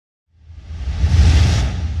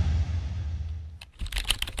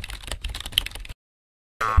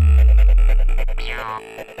Hi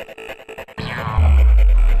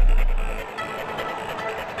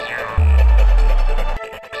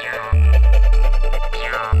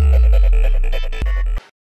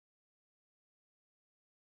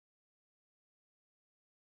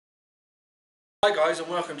guys, and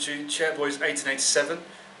welcome to Chairboys 1887.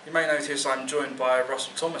 You may notice I'm joined by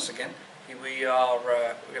Russell Thomas again. We're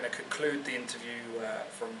going to conclude the interview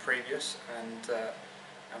from previous, and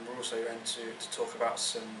we're also going to talk about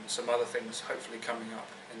some other things hopefully coming up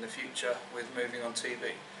in the future with moving on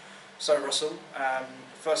TV. So Russell,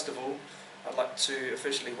 first of all, I'd like to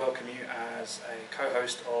officially welcome you as a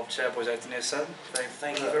co-host of Chairboys 1887.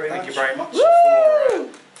 Thank you very much. Thank you very much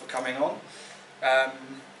for coming on.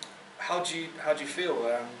 How do you feel?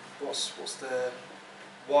 What's the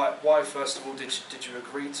why first of all did you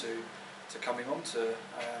agree to coming on to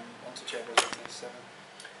Chairboys 1887?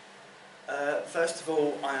 First of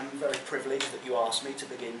all, I am very privileged that you asked me to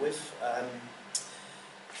begin with. I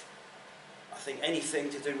think anything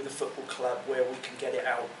to do with a football club where we can get it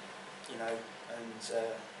out, you know, and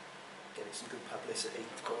get it some good publicity.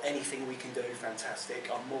 Anything we can do, fantastic.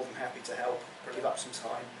 I'm more than happy to help. Give up some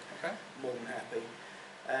time. Okay. More than happy.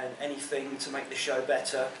 And anything to make the show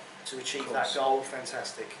better, to achieve that goal,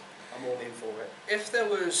 fantastic. I'm all in for it. If there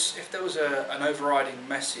was an overriding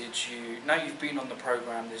message, now you've been on the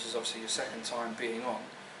programme, this is obviously your second time being on.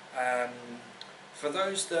 For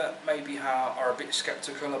those that maybe are a bit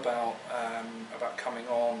sceptical about coming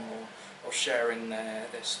on or sharing their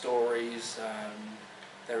stories,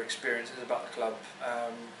 their experiences about the club,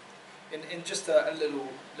 in just a little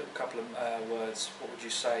couple of words, what would you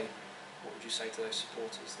say? What would you say to those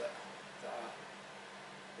supporters that are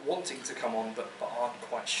wanting to come on but aren't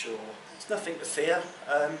quite sure? There's nothing to fear.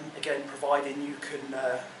 Again, providing you can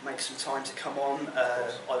make some time to come on,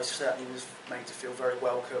 I certainly was made to feel very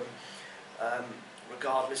welcome.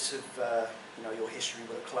 Regardless of you know, your history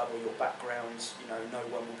with the club or your backgrounds, you know, no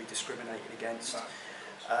one will be discriminated against.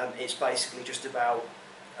 It's basically just about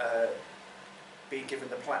being given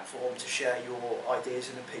the platform to share your ideas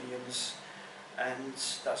and opinions. And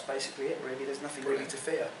that's basically it, really. There's nothing really to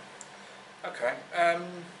fear. Okay.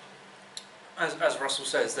 As Russell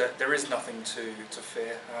says, there is nothing to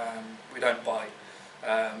fear. We don't bite.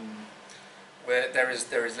 There is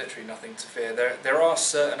literally nothing to fear. There are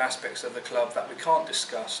certain aspects of the club that we can't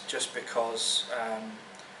discuss just because,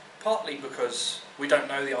 partly because we don't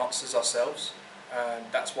know the answers ourselves.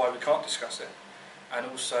 That's why we can't discuss it. And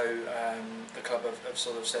also, the club have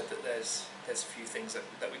sort of said that there's a few things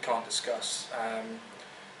that we can't discuss.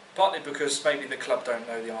 Partly because maybe the club don't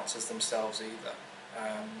know the answers themselves either.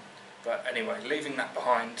 But anyway, leaving that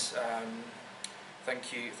behind,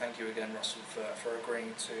 thank you again, Russell, for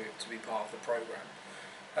agreeing to be part of the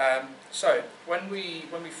programme. So when we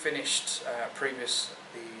finished the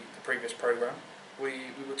previous programme,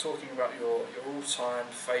 we were talking about your all-time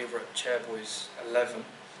favourite Chairboys 11.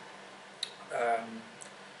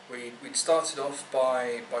 We'd started off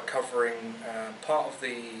by covering part of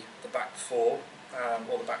the back four,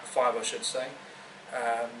 or the back five I should say.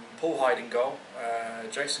 Paul Hyde in goal,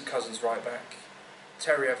 Jason Cousins right back,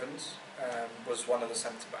 Terry Evans was one of the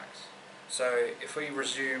centre backs. So if we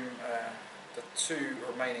resume the two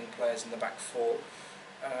remaining players in the back four,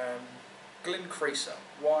 Glyn Creaser,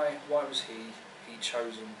 why was he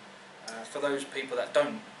chosen? For those people that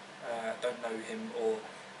don't know him or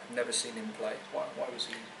have never seen him play, why was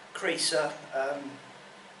he? Creaser,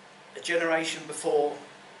 a generation before,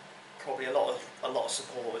 probably a lot of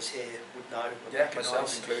supporters here would know. Yeah,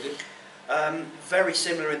 myself included. Very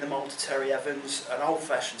similar in the mould to Terry Evans, an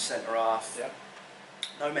old-fashioned centre half. Yeah.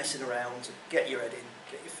 No messing around. Get your head in,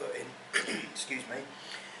 get your foot in. Excuse me.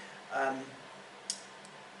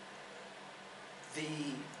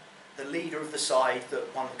 The leader of the side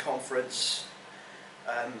that won the conference.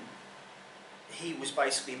 He was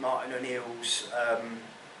basically Martin O'Neill's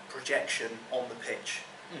projection on the pitch,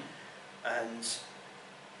 and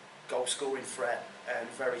goal scoring threat, and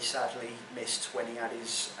very sadly missed when he had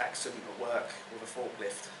his accident at work with a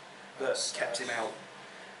forklift that kept him out.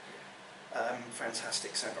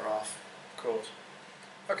 Fantastic centre half. Of course.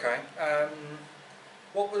 Okay.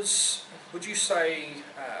 Would you say,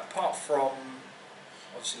 apart from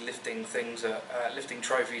obviously lifting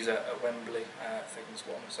trophies at Wembley, I think is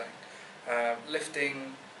what I'm saying,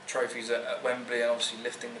 lifting trophies at Wembley and obviously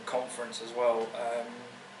lifting the conference as well,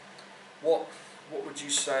 what would you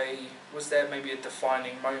say, was there maybe a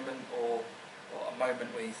defining moment or a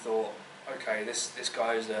moment where you thought, okay, this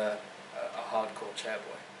guy is a hardcore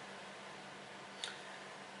chairboy?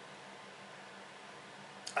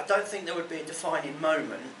 I don't think there would be a defining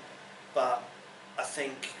moment, but I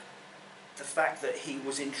think the fact that he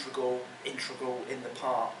was integral in the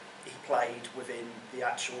part he played within the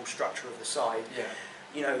actual structure of the side. Yeah.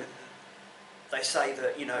 You know, they say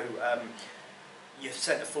that, you know, your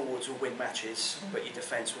centre forwards will win matches, but your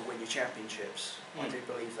defence will win your championships. I do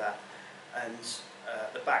believe that. And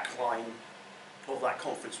the back line of that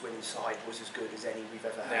conference winning side was as good as any we've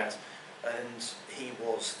ever had. And he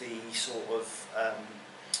was the sort of,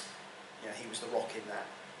 you know, he was the rock in that.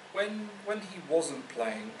 When he wasn't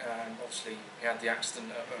playing, obviously he had the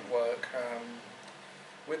accident at work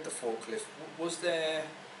with the forklift.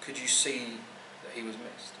 Could you see that he was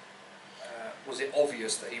missed? Was it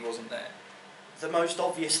obvious that he wasn't there? The most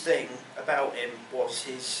obvious thing about him was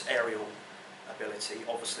his aerial ability.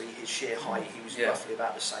 Obviously his sheer height, he was roughly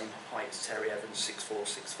about the same height as Terry Evans, 6'4",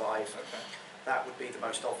 6'5". Okay. That would be the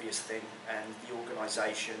most obvious thing, and the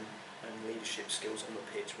organisation and leadership skills on the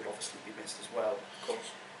pitch would obviously be missed as well. Of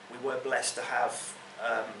course. We were blessed to have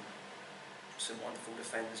some wonderful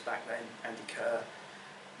defenders back then, Andy Kerr,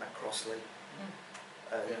 Matt Crossley,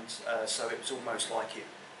 and so it was almost like it,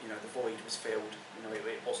 you know, the void was filled. You know,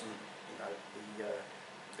 it wasn't, you know,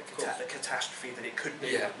 the catastrophe that it could be.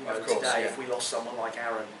 Yeah, you know, of course, today if we lost someone like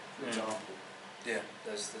Aaron, for example. Yeah,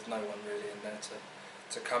 there's no one really in there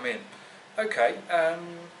to come in. Okay,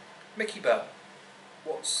 Mickey Bell.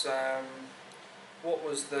 What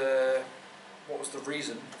was the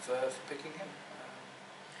reason for picking him?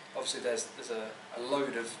 Obviously, there's a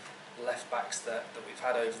load of left backs that we've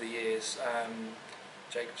had over the years.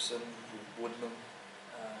 Jacobson, Woodman,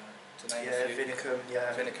 to name a few.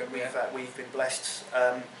 Vinicum, we've been blessed.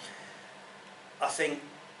 I think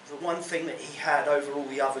the one thing that he had over all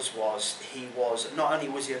the others was not only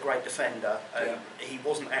was he a great defender, he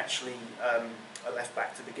wasn't actually a left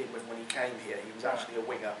back to begin with when he came here. He was actually a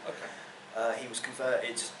winger. Okay. He was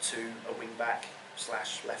converted to a wing back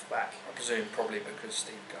 / left back. I presume probably because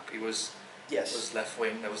Steve Guppy was left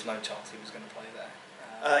wing. There was no chance he was going to play there.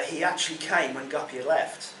 He actually came when Guppy had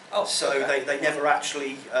left. Oh, so okay. they never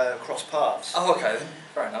actually crossed paths. Oh, okay, then.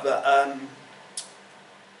 Fair enough. But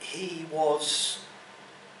he was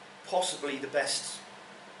possibly the best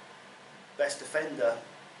defender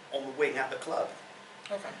on the wing at the club.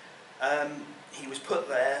 Okay. He was put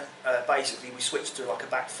there, basically we switched to like a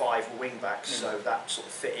back five or wing backs, so that sort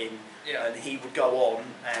of fit in, and he would go on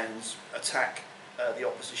and attack the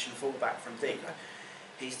opposition fullback from deep. Okay.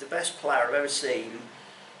 He's the best player I've ever seen,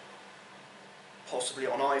 possibly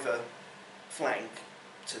on either flank,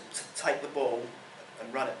 to take the ball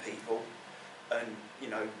and run at people and, you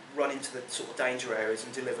know, run into the sort of danger areas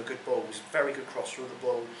and deliver good balls. Very good cross through the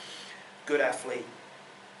ball, good athlete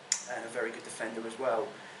and a very good defender as well.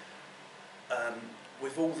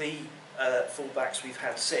 With all the fullbacks we've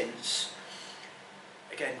had since,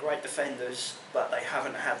 again, great defenders, but they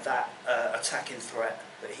haven't had that attacking threat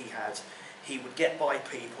that he had. He would get by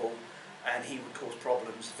people and he would cause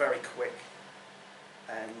problems very quick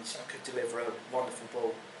and could deliver a wonderful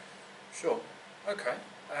ball. Sure. Okay.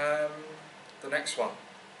 The next one,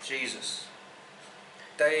 Jesus.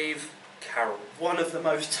 Dave Carroll. One of the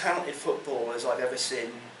most talented footballers I've ever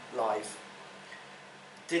seen live.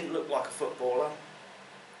 Didn't look like a footballer.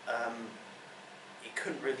 He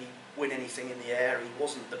couldn't really win anything in the air. He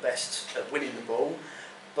wasn't the best at winning the ball,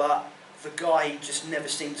 but the guy just never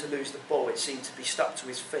seemed to lose the ball. It seemed to be stuck to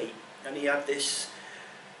his feet, and he had this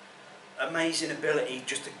amazing ability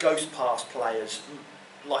just to ghost past players,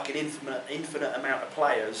 like an infinite amount of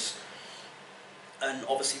players. And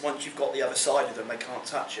obviously, once you've got the other side of them, they can't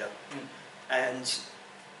touch you. And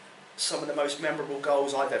some of the most memorable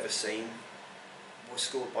goals I've ever seen were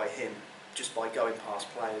scored by him, just by going past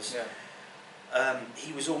players.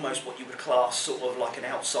 He was almost what you would class sort of like an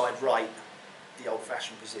outside right, the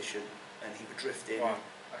old-fashioned position, and he would drift in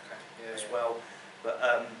as well. But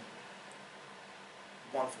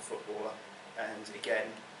wonderful footballer, and again,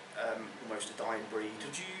 almost a dying breed.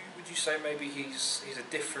 Would you say maybe he's a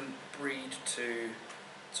different breed to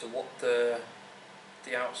what the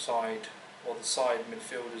outside or the side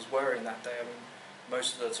midfielders were in that day? I mean,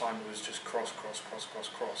 most of the time it was just cross.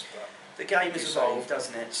 But the game has evolved,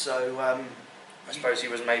 doesn't it? So I suppose he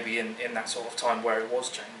was maybe in that sort of time where it was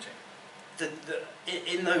changing.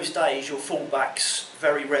 In those days, your fullbacks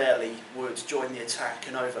very rarely would join the attack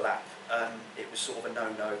and overlap. It was sort of a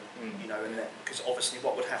no-no, you know, and because obviously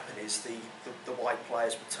what would happen is the wide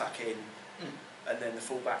players would tuck in, and then the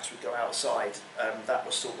fullbacks would go outside. That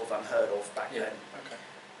was sort of unheard of back then.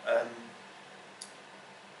 Okay.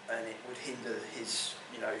 And it would hinder his,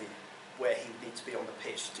 you know, where he would need to be on the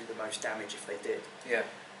pitch to do the most damage if they did. Yeah.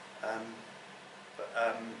 But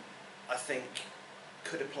I think,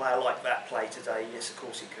 could a player like that play today? Yes, of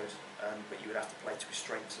course he could. But you would have to play to his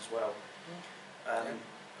strengths as well.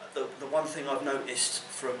 The one thing I've noticed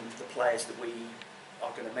from the players that we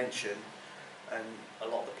are going to mention, and a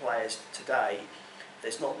lot of the players today,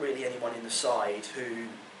 there's not really anyone in the side who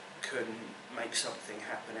can make something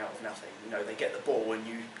happen out of nothing. You know, they get the ball and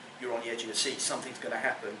you're on the edge of your seat, something's going to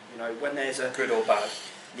happen. You know, when there's a... Good or bad?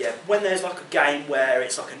 Yeah, when there's like a game where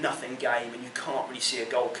it's like a nothing game and you can't really see a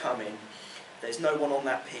goal coming, there's no one on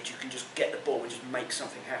that pitch who can just get the ball and just make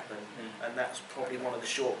something happen. And that's probably one of the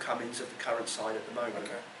shortcomings of the current side at the moment.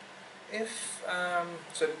 Okay. If,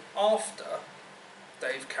 so after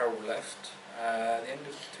Dave Carroll left, the end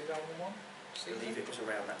of 2001? I believe it was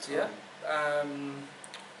around that time. Yeah.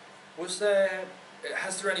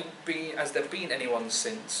 Has there been anyone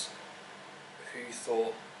since who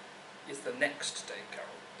thought is the next Dave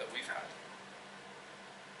Carroll that we've had?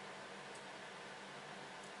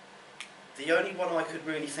 The only one I could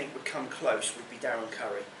really think would come close would be Darren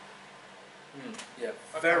Curry. Yeah.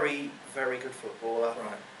 Okay. Very, very good footballer.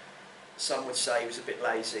 Right. Some would say he was a bit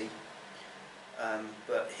lazy,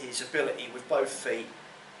 but his ability with both feet,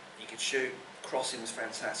 he could shoot, crossing was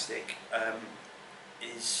fantastic.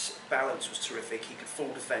 His balance was terrific. He could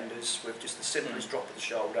fool defenders with just the simplest drop of the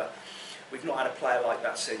shoulder. We've not had a player like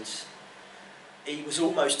that since. He was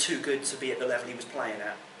almost too good to be at the level he was playing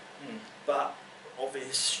at, but of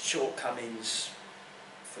his shortcomings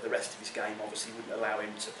for the rest of his game obviously wouldn't allow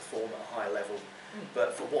him to perform at a higher level.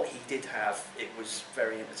 But for what he did have, it was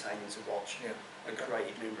very entertaining to watch, and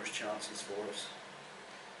created numerous chances for us.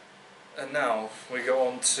 And now we go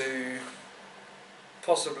on to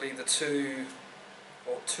possibly two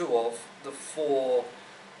of the four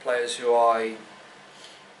players who I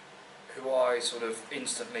sort of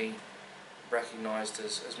instantly recognised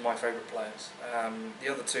as my favourite players. The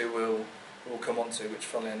other two we'll come on to, which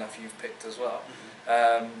funnily enough you've picked as well.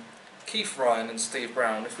 Keith Ryan and Steve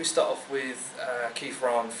Brown. If we start off with Keith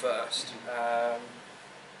Ryan first,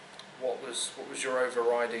 what was your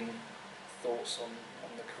overriding thoughts on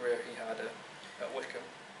the career he had at Wycombe?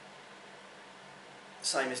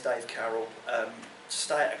 Same as Dave Carroll. To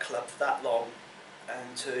stay at a club for that long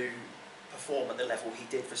and to perform at the level he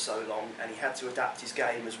did for so long, and he had to adapt his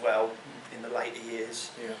game as well in the later years.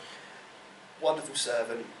 Yeah. Wonderful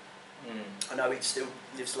servant. I know he still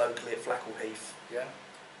lives locally at Flackleheath. Yeah.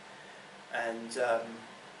 And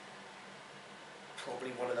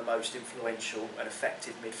probably one of the most influential and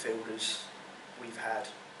effective midfielders we've had,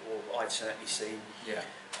 or I've certainly seen. Yeah.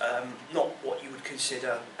 Not what you would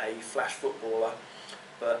consider a flash footballer,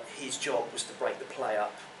 but his job was to break the play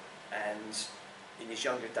up, and in his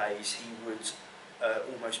younger days he would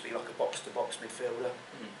almost be like a box-to-box midfielder.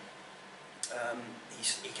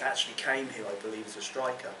 He actually came here, I believe, as a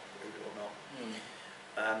striker, believe it or not.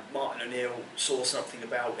 Martin O'Neill saw something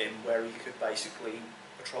about him where he could basically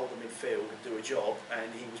patrol the midfield and do a job,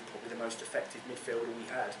 and he was probably the most effective midfielder we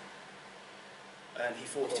had. And he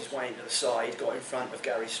forced his way into the side, got in front of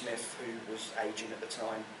Gary Smith, who was aging at the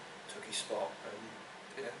time, took his spot, and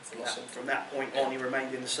from that point on he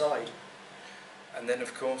remained in the side. And then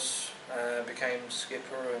of course became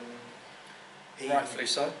skipper, and rightfully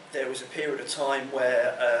so. There was a period of time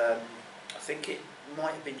where I think it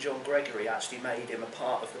might have been John Gregory actually made him a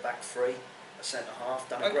part of the back three, a centre half,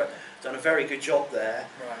 done a very good job there.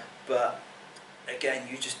 Right. But again,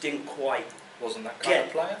 you just didn't quite... Wasn't that kind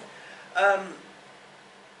of player?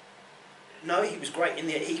 No, he was great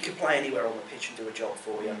he could play anywhere on the pitch and do a job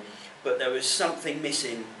for you. But there was something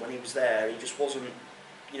missing when he was there. He just wasn't,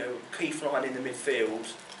 Keith Ryan in the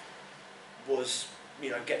midfield was,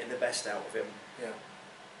 getting the best out of him. Yeah.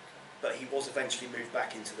 But he was eventually moved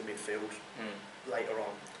back into the midfield later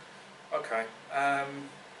on. Okay.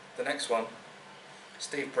 The next one,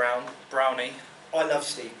 Steve Brown, Brownie. I love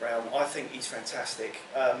Steve Brown. I think he's fantastic.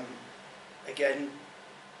 Again,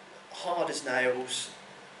 hard as nails.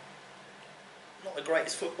 Not the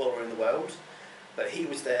greatest footballer in the world, but he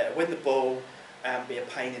was there to win the ball and be a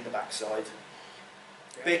pain in the backside.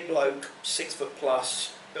 Yeah. Big bloke, 6 foot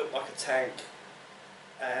plus, built like a tank,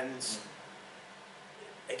 and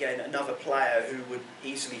again, another player who would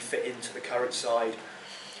easily fit into the current side.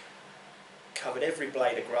 Covered every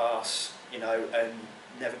blade of grass, and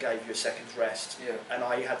never gave you a second's rest. Yeah. And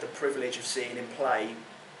I had the privilege of seeing him play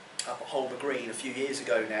up at Holmer Green a few years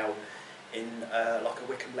ago now, in like a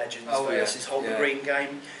Wycombe Legends versus Holmer Green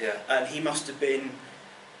game. Yeah. And he must have been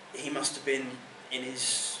in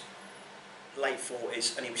his late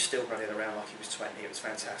 40s, and he was still running around like he was 20. It was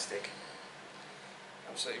fantastic.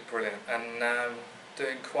 Absolutely brilliant, and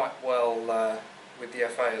doing quite well with the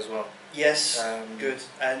FA as well. Yes, good,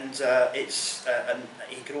 and and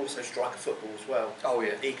he could also strike a football as well. Oh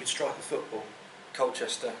yeah, he could strike a football.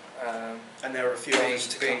 Colchester. And there are a few others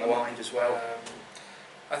to come to mind as well.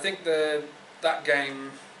 I think that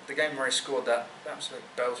game, the game where he scored that absolute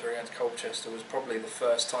belter against Colchester, was probably the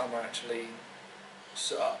first time I actually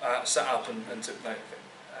sat up and took note of him.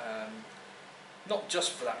 Not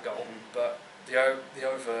just for that goal, but the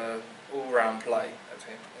all-round play of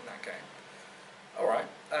him in that game. All right,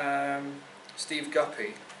 Steve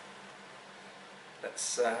Guppy.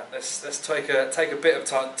 Let's take a bit of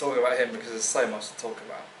time to talk about him, because there's so much to talk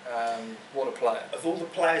about. What a player! Of all the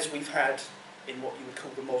players we've had in what you would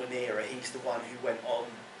call the modern era, he's the one who went on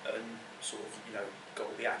and sort of, you know, got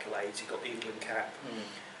all the accolades. He got the England cap.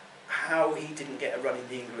 How he didn't get a run in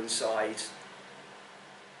the England side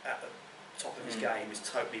at the top of his game is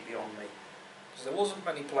totally beyond me. Because there wasn't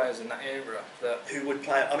many players in that era who would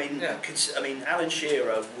play. I mean, yeah. Alan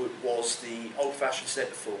Shearer was the old-fashioned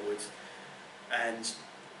centre forward, and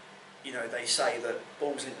you know, they say that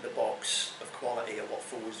balls into the box of quality are what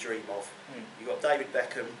forwards dream of. You've got David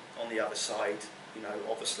Beckham on the other side. You know,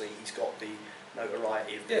 obviously he's got the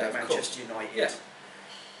notoriety of Manchester United. Yeah.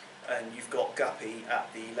 And you've got Guppy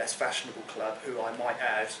at the less fashionable club, who I might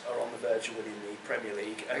add are on the verge of winning the Premier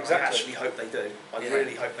League, and I actually hope they do. I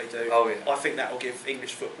really hope they do. Oh, yeah. I think that will give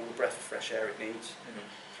English football the breath of fresh air it needs.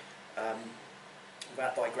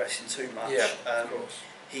 Without digressing too much, of course.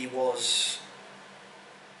 He was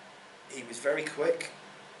very quick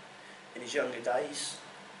in his younger days,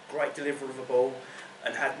 great deliverer of a ball,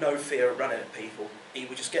 and had no fear of running at people. He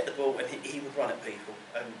would just get the ball and he would run at people,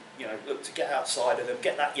 and you know, look to get outside of them,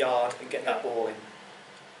 get that yard, and get that ball in.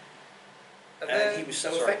 And he was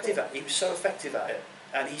so effective at it,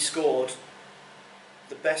 and he scored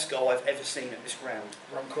the best goal I've ever seen at this ground.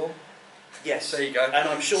 Runkle. Yes. There you go. And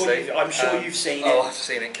I'm sure you've seen it. Oh, I've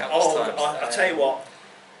seen it countless times. I tell you what.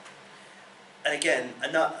 And again,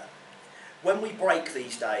 when we break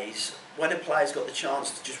these days, when a player's got the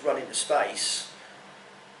chance to just run into space,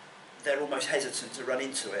 they're almost hesitant to run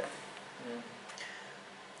into it.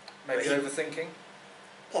 Maybe overthinking?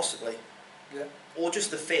 Possibly. Yeah. Or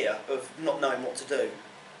just the fear of not knowing what to do.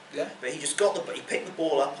 Yeah. But he just he picked the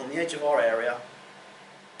ball up on the edge of our area,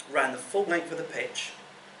 ran the full length of the pitch,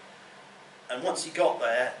 and once he got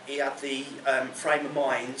there, he had the frame of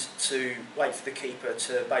mind to wait for the keeper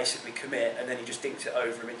to basically commit, and then he just dinked it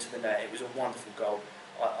over him into the net. It was a wonderful goal.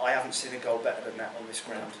 I haven't seen a goal better than that on this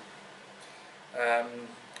ground.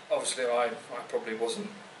 Obviously, I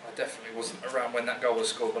definitely wasn't around when that goal was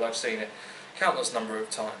scored, but I've seen it countless number of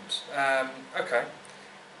times. Okay,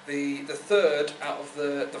 the third out of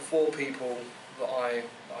the four people that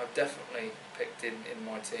I've definitely picked in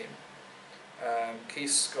my team,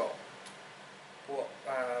 Keith Scott.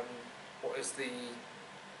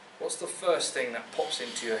 What's the first thing that pops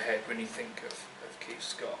into your head when you think of Keith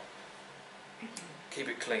Scott? Keep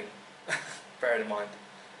it clean, bear it in mind.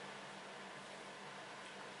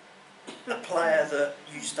 A player that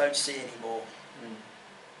you just don't see anymore.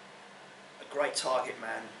 A great target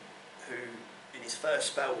man who, in his first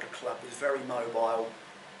spell with the club, was very mobile,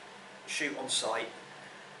 shoot on sight,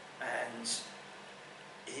 and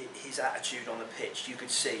his attitude on the pitch, you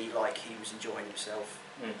could see like he was enjoying himself,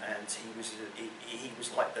 and he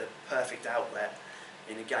was like the perfect outlet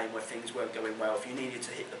in a game where things weren't going well. If you needed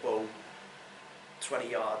to hit the ball 20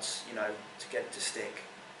 yards, you know, to get it to stick,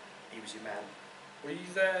 he was your man. Were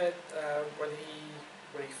you there when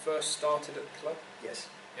he first started at the club? Yes.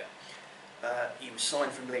 Yeah. He was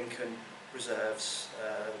signed from Lincoln Reserves.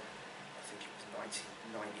 I think it was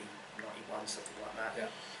 91, something like that. Yeah.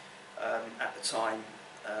 At the time,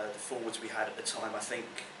 the forwards we had at the time, I think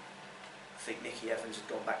Nicky Evans had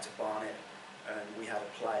gone back to Barnet, and we had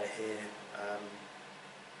a player here.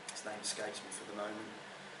 His name escapes me for the moment.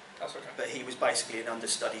 That's okay. But he was basically an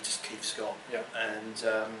understudy to Keith Scott. Yeah. And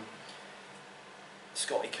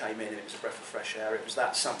Scotty came in, and it was a breath of fresh air. It was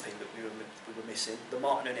something that we were missing. The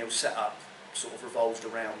Martin O'Neill setup sort of revolved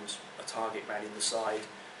around a target man in the side,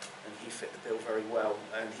 and he fit the bill very well,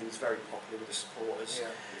 and he was very popular with the supporters.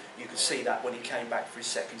 Yeah. You could see that when he came back for his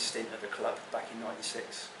second stint at the club back in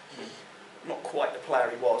 '96. Not quite the player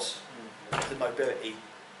he was. The mobility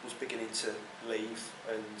was beginning to leave,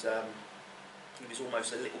 and he was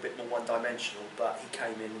almost a little bit more one-dimensional, but he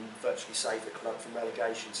came in and virtually saved the club from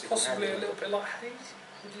relegation. Possibly a little bit like Hayes,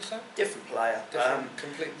 would you say? Different player.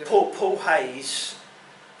 Completely different. Paul Hayes,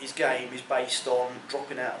 his game is based on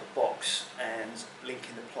dropping out of the box and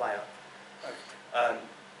linking the play up. Okay.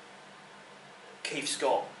 Keith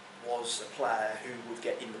Scott was a player who would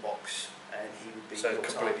get in the box, and he would be so your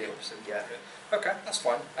completely target. opposite. Yeah. Okay, that's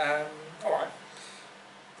fine. All right.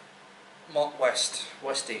 Mark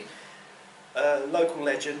Westy. Local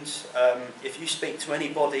legend. If you speak to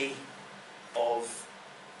anybody of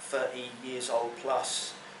 30 years old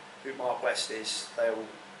plus who Mark West is, they'll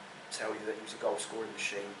tell you that he was a goal scoring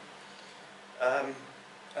machine.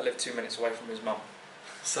 I live 2 minutes away from his mum,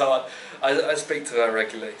 so I speak to her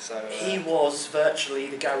regularly. So he was virtually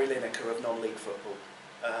the Gary Lineker of non-league football.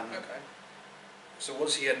 Okay. So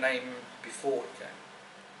was he a name before he came?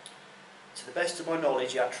 To the best of my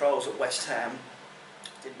knowledge, he had trials at West Ham,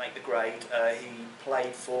 didn't make the grade. He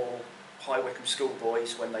played for High Wycombe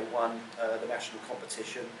Schoolboys when they won the national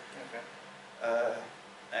competition. Okay.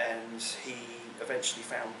 And he eventually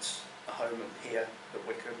found a home here at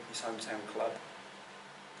Wycombe, his hometown club.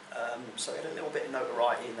 So he had a little bit of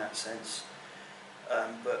notoriety in that sense.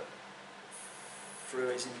 But through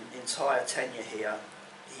his entire tenure here,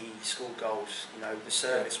 he scored goals. You know, the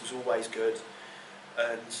service was always good,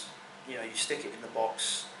 and you know, you stick it in the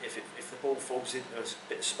box. If the ball falls into a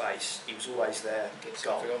bit of space, he was always there.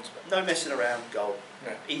 Goal. No messing around. Goal.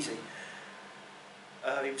 Yeah. Easy.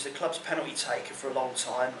 He was the club's penalty taker for a long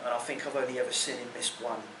time, and I think I've only ever seen him miss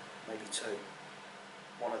one, maybe two.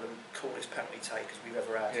 One of the coolest penalty takers we've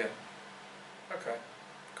ever had. Yeah. Okay.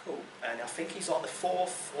 Cool. And I think he's like the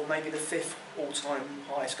 4th or maybe the 5th all-time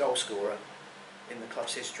highest goal scorer in the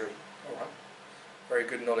club's history. All right. Very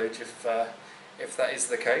good knowledge if that is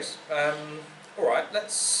the case. All right.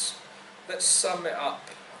 Let's sum it up.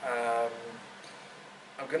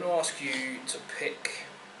 I'm going to ask you to pick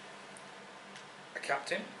a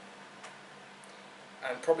captain,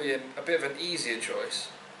 and probably a bit of an easier choice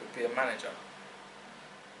would be a manager.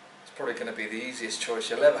 It's probably going to be the easiest choice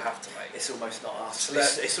you'll ever have to make. It's almost not us. So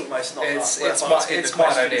it's almost not us. It's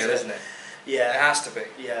mine O'Neill, isn't it? Yeah. It has to be.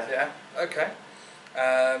 Yeah. Yeah. Okay.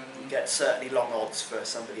 You get certainly long odds for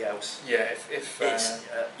somebody else. Yeah. If it's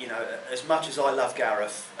you know, as much as I love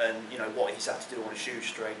Gareth and you know what he's had to do on a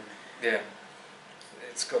shoestring. Yeah.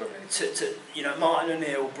 It's got to be. To you know, Martin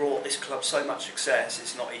O'Neill brought this club so much success.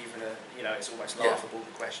 It's not even it's almost laughable,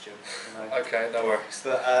 the question. You know. Okay, no worries.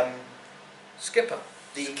 But skipper.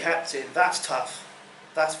 The captain, that's tough.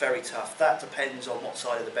 That's very tough. That depends on what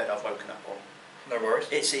side of the bed I've woken up on. No worries.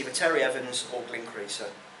 It's either Terry Evans or Glyn Creaser.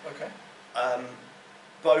 Okay.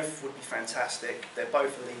 Both would be fantastic. They're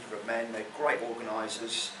both a leader of men. They're great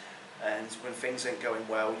organisers, and when things ain't going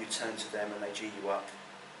well, you turn to them and they G you up.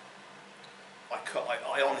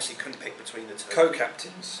 I honestly couldn't pick between the two.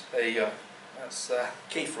 Co-captains. There you go. That's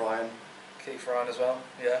Keith Ryan. Keith Ryan as well.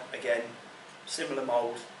 Yeah. Again, similar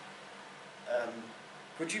mould.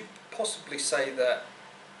 Would you possibly say that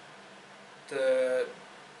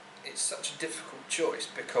it's such a difficult choice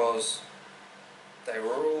because they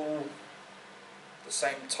were all the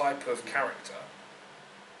same type of character?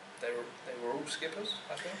 They were all skippers,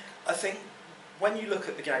 I think. I think when you look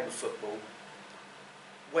at the game of football,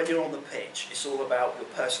 when you're on the pitch, it's all about your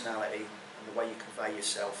personality and the way you convey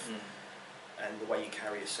yourself and the way you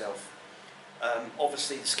carry yourself.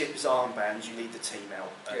 Obviously, the skipper's armbands, you lead the team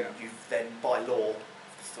out, and you've then, by law,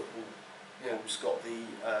 the football rules, got the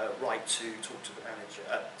right to talk to the manager.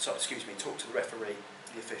 Talk to the referee,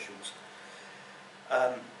 the officials.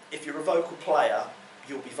 If you're a vocal player,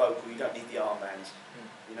 you'll be vocal. You don't need the armband.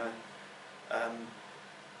 You know.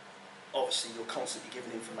 Obviously, you're constantly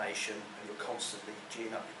giving information, and you're constantly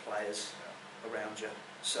geeing up your players around you.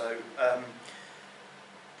 So.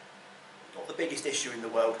 Not the biggest issue in the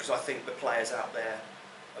world, because I think the players out there,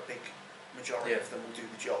 a big majority of them will do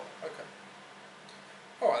the job. Okay.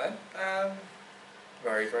 All right then.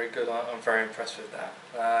 Very, very good. I'm very impressed with that.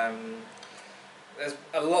 There's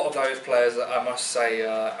a lot of those players that I must say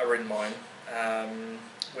are in mine.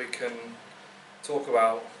 We can talk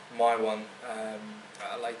about my one at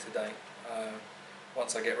a later date.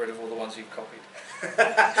 Once I get rid of all the ones you've copied.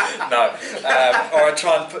 No. Or I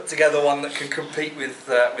try and put together one that can compete with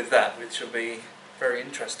that, which will be very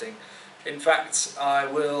interesting. In fact, I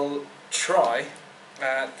will try,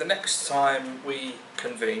 the next time we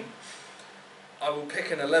convene, I will pick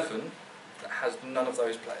an 11 that has none of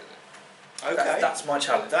those players in. Okay. That's my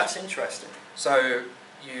challenge. That's interesting. So,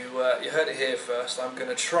 you heard it here first. I'm going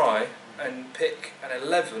to try and pick an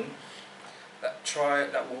 11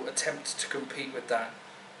 that will attempt to compete with that,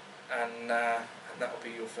 and that will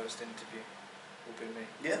be your first interview. Will be me.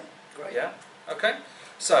 Yeah, great. Yeah. Okay.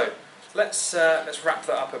 So let's wrap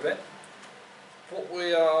that up a bit. What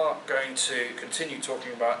we are going to continue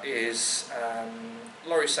talking about is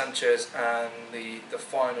Lawrie Sanchez and the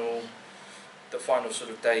final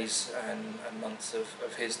sort of days and months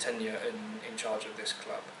of his tenure in charge of this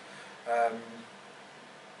club.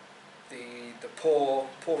 The poor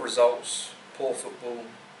results, poor football,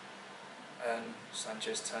 and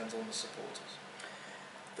Sanchez turns on the supporters.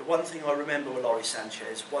 The one thing I remember with Laurie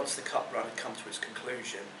Sanchez, once the cup run had come to its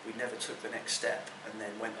conclusion, we never took the next step and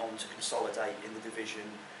then went on to consolidate in the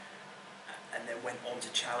division and then went on to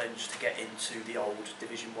challenge to get into the old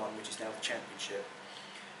Division 1, which is now the Championship.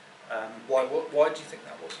 Why do you think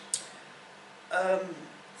that was?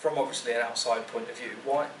 From obviously an outside point of view,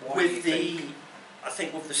 why do you think? I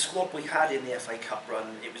think with the squad we had in the FA Cup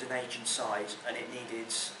run, it was an aging side and it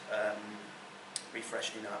needed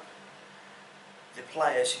refreshing up. The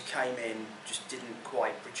players who came in just didn't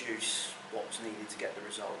quite produce what was needed to get the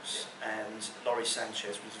results, and Laurie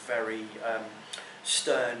Sanchez was very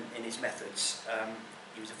stern in his methods.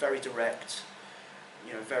 He was very direct,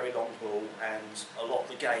 very long ball, and a lot of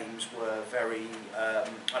the games were very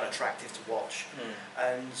unattractive to watch.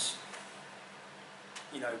 And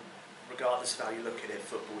regardless of how you look at it,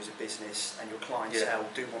 football is a business and your clientele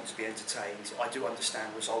do want to be entertained. I do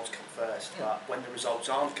understand results come first, but when the results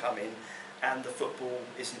aren't coming and the football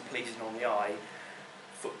isn't pleasing on the eye,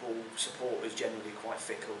 football supporters generally quite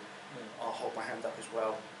fickle. I'll hold my hand up as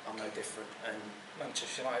well, I'm no different. And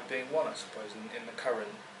Manchester United being one, I suppose, in the current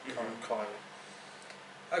climate.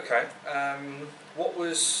 Okay, what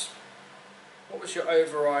was your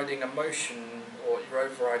overriding emotion or your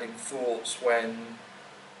overriding thoughts when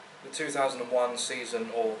the 2001 season,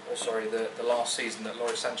 or sorry, the last season that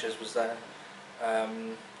Laurie Sanchez was there,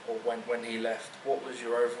 or when he left? What was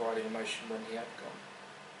your overriding emotion when he had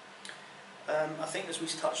gone? I think, as we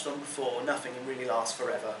touched on before, nothing really lasts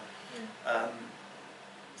forever.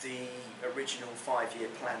 The original 5-year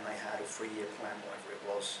plan they had, or 3-year plan, whatever it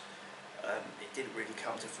was, it didn't really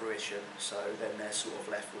come to fruition, so then they're sort of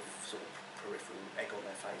left with sort of peripheral egg on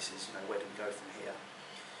their faces, where do we go from here?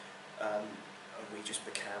 And we just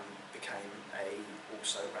became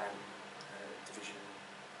also ran Division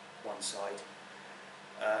 1 side.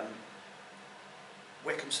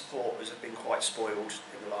 Wycombe supporters have been quite spoiled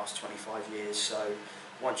in the last 25 years, so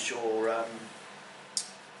once you're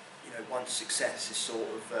once success is sort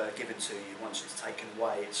of given to you, once it's taken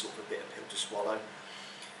away, it's sort of a bitter pill to swallow.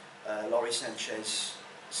 Laurie Sanchez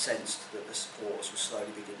sensed that the supporters were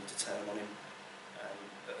slowly beginning to turn on him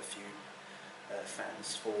at a few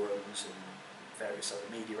fans forums and various other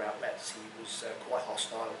media outlets. He was quite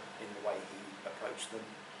hostile in the way he approached them,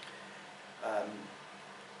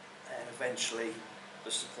 and eventually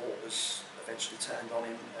the supporters turned on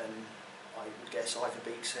him, and I would guess Ivor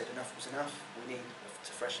Beak said enough was enough, we need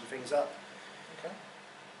to freshen things up. Okay,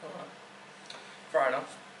 alright, fair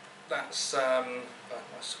enough. That's I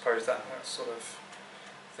suppose that's sort of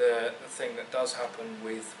the thing that does happen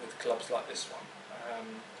with clubs like this one,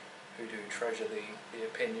 who do treasure the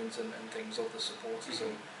opinions and things of the supporters,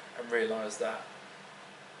 and realise that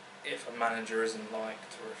if a manager isn't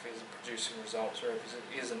liked, or if he isn't producing results, or if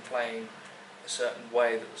he isn't playing a certain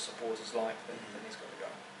way that the supporters like, then he's got to go.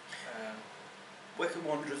 Wycombe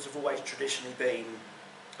Wanderers have always traditionally been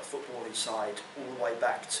a footballing side, all the way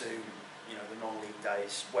back to the non-league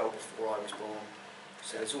days, well before I was born.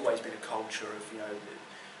 So there's always been a culture of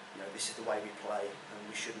this is the way we play, and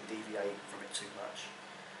we shouldn't deviate from it too much.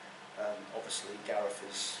 Obviously, Gareth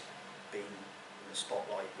has been in the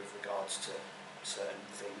spotlight with regards to certain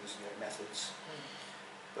things, methods.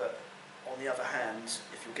 But on the other hand,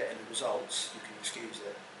 if you're getting the results, you can excuse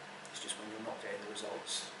it. It's just when you're not getting the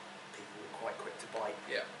results, people are quite quick to bite.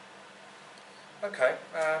 Yeah. Okay.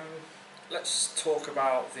 Let's talk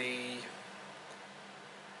about the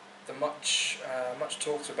much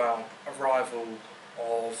talked about arrival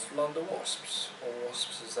of London Wasps, or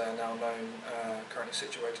Wasps as they're now known, currently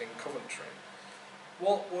situated in Coventry.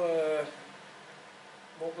 What were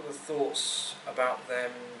the thoughts about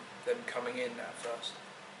them coming in at first?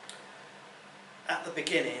 At the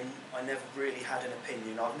beginning, I never really had an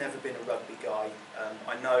opinion. I've never been a rugby guy.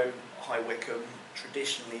 I know High Wycombe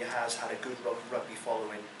traditionally has had a good rugby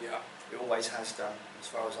following. Yeah. It always has done, as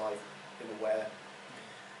far as I've been aware.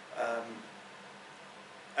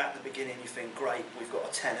 At the beginning, you think, great, we've got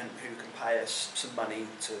a tenant who can pay us some money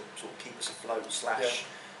to sort of keep us afloat,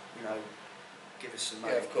 give us some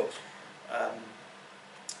money. Yeah, of course.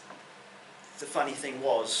 The funny thing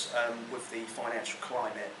was, with the financial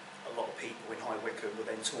climate, a lot of people in High Wycombe were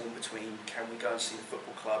then torn between, can we go and see the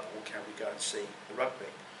football club, or can we go and see the rugby?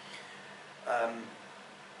 It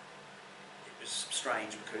was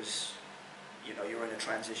strange because you're in a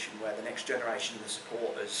transition where the next generation of the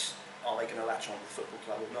supporters, are they going to latch on to the football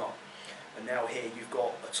club or not? And now here you've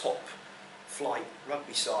got a top flight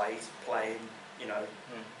rugby side playing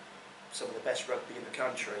some of the best rugby in the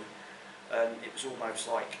country, and it was almost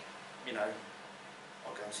like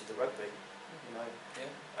I'll go and see the rugby. Yeah.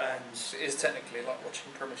 And so it is technically like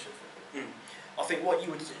watching Premiership football. I think what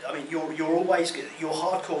you would, I mean, you're always, your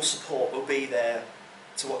hardcore support will be there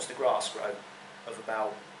to watch the grass grow of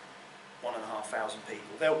about 1,500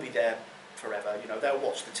 people. They'll be there forever, you know, they'll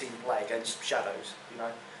watch the team play against shadows, you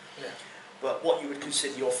know. Yeah. But what you would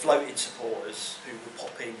consider your floating supporters who would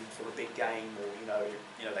pop in for a big game, or you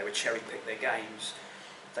know they would cherry pick their games,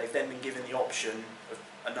 they've then been given the option of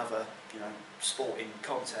another, you know, sporting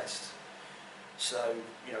contest. So,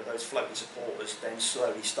 you know, those floating supporters then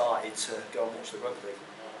slowly started to go and watch the rugby,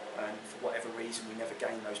 and for whatever reason we never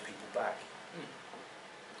gained those people back.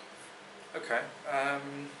 Okay.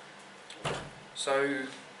 So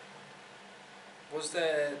was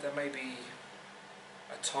there maybe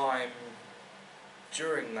a time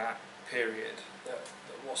during that period that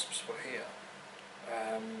Wasps were here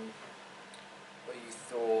where you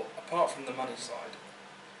thought, apart from the money side,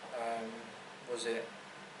 was it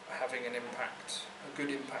having an impact, a good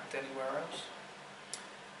impact anywhere else?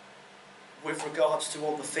 With regards to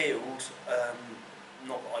on the field,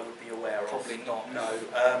 not that I would be aware of. Probably not. No.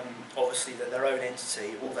 Obviously, they're their own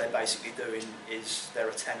entity. All they're basically doing is they're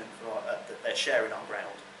a tenant for that they're sharing our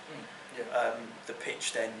ground. Yeah. The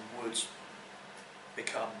pitch then would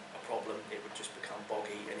become a problem. It would just become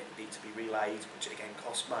boggy, and it would need to be relayed, which again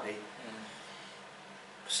costs money.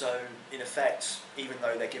 So, in effect, even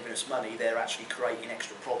though they're giving us money, they're actually creating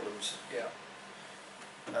extra problems. Yeah.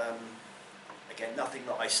 Again, nothing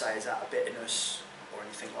that I say is out of bitterness or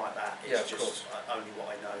anything like that. It's just only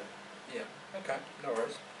what I know. Yeah. Okay. No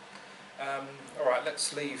worries. All right.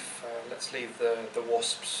 Let's leave the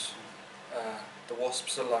Wasps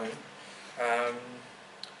alone.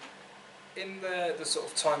 In the sort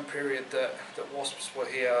of time period that Wasps were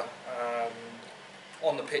here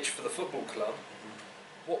on the pitch for the football club,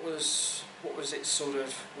 what was it sort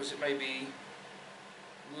of? Was it maybe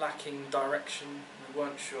lacking direction? We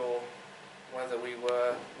weren't sure whether we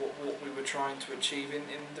were what we were trying to achieve in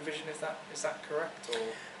division. Is that correct?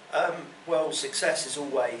 Or well, success is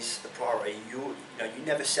always the priority. You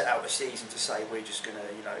never set out a season to say we're just going to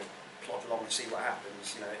plod along and see what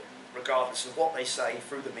happens. Regardless of what they say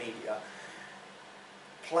through the media,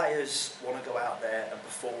 players want to go out there and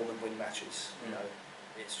perform and win matches.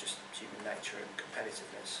 It's just human nature and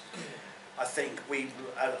competitiveness. I think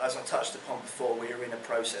as I touched upon before, we were in a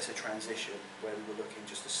process of transition where we were looking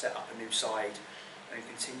just to set up a new side and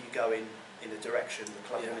continue going in the direction the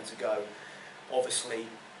club wanted to go. Obviously,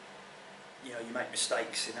 you make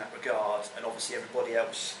mistakes in that regard, and obviously everybody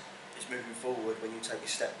else is moving forward. When you take a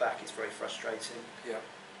step back, it's very frustrating. Yeah.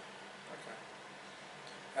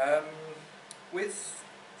 Okay. With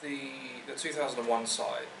the 2001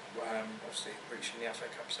 side, obviously reaching the FA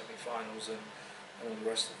Cup semi-finals and all the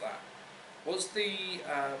rest of that, was the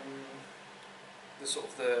sort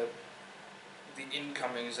of the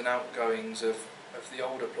incomings and outgoings of the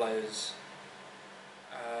older players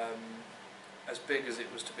as big as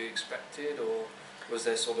it was to be expected, or was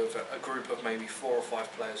there sort of a group of maybe 4 or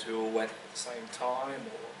 5 players who all went at the same time?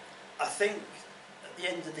 Or I think at the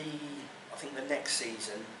end of the next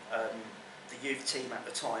season, the youth team at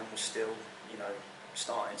the time was still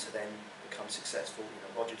starting to then become successful.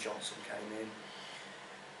 Roger Johnson came in,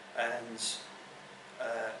 and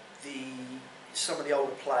some of the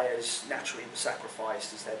older players naturally were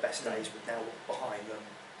sacrificed as their best days were now behind them,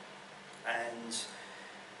 and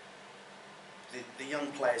the young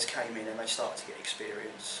players came in and they started to get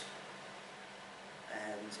experience,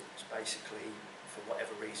 and it was basically, for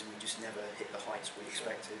whatever reason, we just never hit the heights we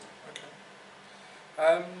expected.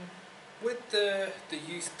 Okay. With the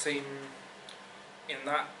youth team in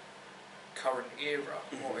that current era,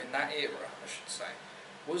 or in that era I should say,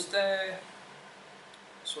 was there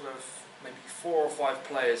sort of maybe 4 or 5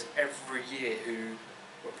 players every year who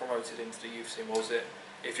were promoted into the youth team, or was it,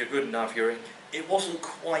 if you're good enough, you're in? It wasn't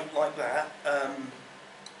quite like that.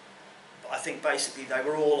 But I think basically they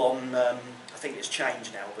were all on, I think it's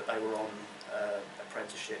changed now, but they were on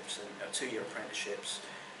apprenticeships, and 2-year apprenticeships.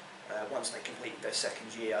 Once they completed their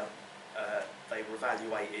 2nd year, they were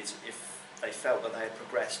evaluated. If they felt that they had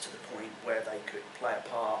progressed to the point where they could play a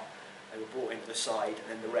part, they were brought into the side, and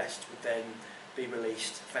then the rest would then be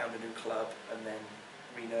released, found a new club, and then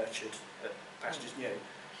re-nurtured at pastures new.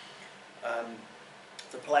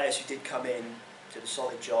 The players who did come in did a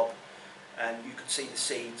solid job, and you could see the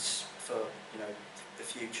seeds for the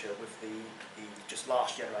future with the just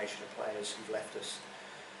last generation of players who've left us.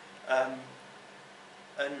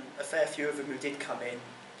 And a fair few of them who did come in,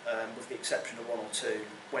 with the exception of 1 or 2,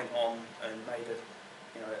 went on and made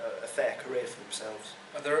a fair career for themselves.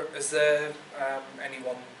 Is there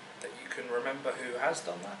anyone that you can remember who has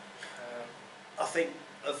done that? I think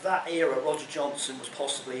of that era, Roger Johnson was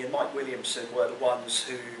possibly, and Mike Williamson were the ones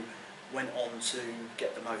who went on to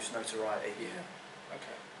get the most notoriety. Yeah.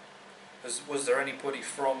 Okay. Was there anybody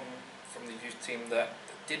from the youth team that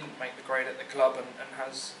didn't make the grade at the club and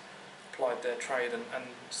has applied their trade and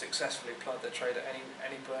successfully applied their trade at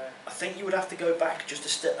any player? I think you would have to go back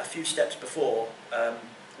just a few steps before.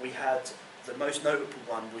 We had the most notable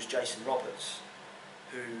one was Jason Roberts,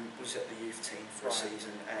 who was at the youth team for a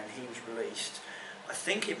season, and he was released. I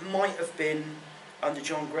think it might have been under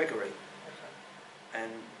John Gregory,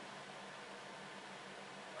 and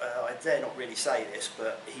I dare not really say this,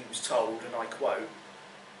 but he was told, and I quote,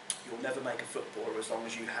 "You'll never make a footballer as long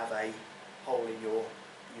as you have a hole in your,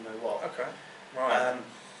 you know what." Okay, right.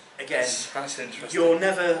 Again, that's interesting. you're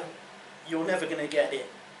never going to get it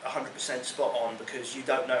 100% spot on, because you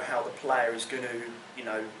don't know how the player is going to, you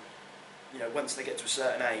know, once they get to a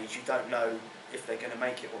certain age, you don't know if they're going to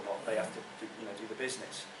make it or not. They have to, do the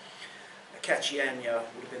business. Kachianya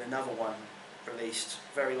would have been another one released,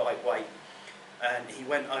 very lightweight, and he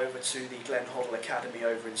went over to the Glen Hoddle Academy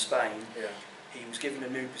over in Spain. Yeah. He was given a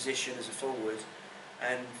new position as a forward,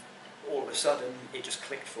 and all of a sudden it just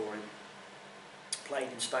clicked for him.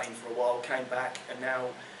 Played in Spain for a while, came back, and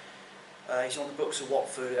now he's on the books of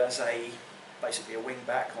Watford as basically a wing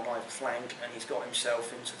back on either flank, and he's got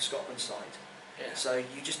himself into the Scotland side. Yeah. So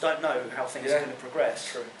you just don't know how things are going to progress.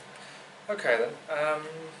 True. Okay then.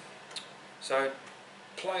 So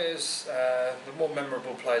players, the more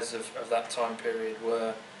memorable players of that time period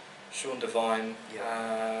were Sean Devine,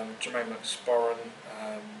 Jermaine McSporran,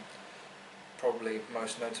 probably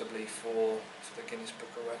most notably for the Guinness Book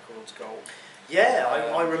of Records goal. Yeah,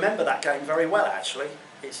 I remember that game very well, actually.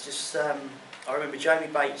 It's just, I remember Jamie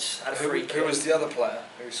Bates had a free kick. Who was the other player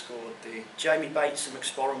who scored the... Jamie Bates and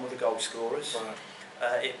McSporran were the goal scorers. Right.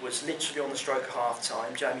 It was literally on the stroke of half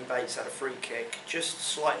time. Jamie Bates had a free kick, just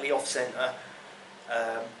slightly off centre,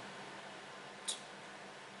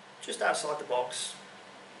 just outside the box,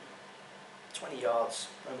 20 yards,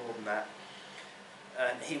 no more than that.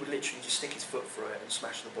 And he would literally just stick his foot through it and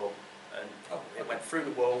smash the ball. And it went through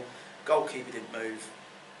the wall, goalkeeper didn't move,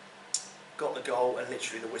 got the goal, and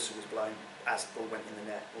literally the whistle was blown as the ball went in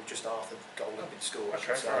the net, or just after the goal had been scored.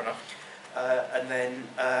 Okay, fair enough. And then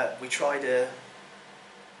we tried a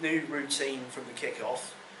new routine from the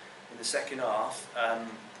kick-off in the second half. The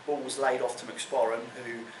ball was laid off to McSporran,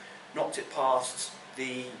 who knocked it past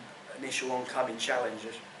the initial oncoming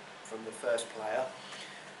challenger from the first player,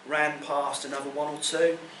 ran past another one or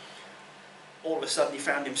two. All of a sudden he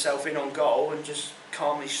found himself in on goal and just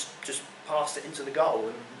calmly just passed it into the goal,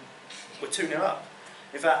 and we're 2-0 up.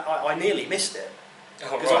 In fact, I nearly missed it,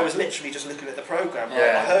 because I was literally just looking at the programme.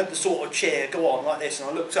 Yeah. I heard the sort of cheer go on like this, and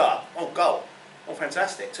I looked up, oh, goal. Oh,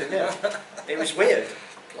 fantastic, 2-0. It was weird.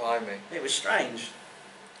 Blimey. It was strange.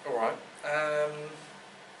 Alright.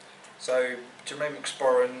 So, Jermaine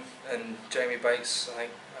McSporran and Jamie Bates, I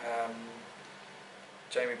think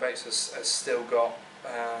Jamie Bates has still got,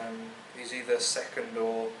 he's either second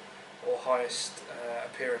or highest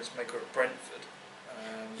appearance maker at Brentford.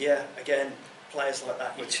 Yeah, again, players like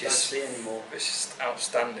that you which don't see anymore. It's just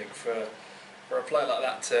outstanding for a player like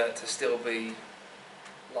that to still be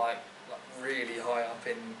like really high up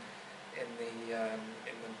in the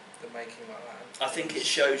making like that. I think it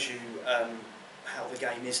shows you how the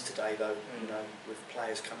game is today, though. You know, with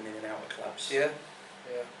players coming in and out of clubs. Yeah,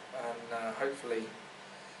 and hopefully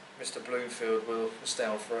Mr. Bloomfield will stay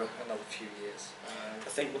on for another few years. I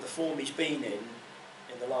think with the form he's been in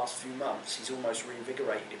the last few months, he's almost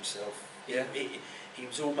reinvigorated himself. Yeah. He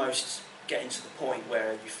was almost getting to the point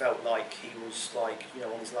where you felt like he was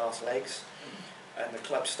on his last legs, and the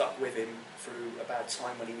club stuck with him through a bad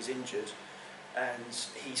time when he was injured, and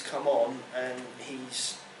he's come on and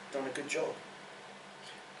he's done a good job.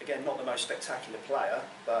 Again, not the most spectacular player,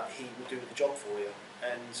 but he will do the job for you,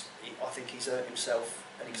 and I think he's earned himself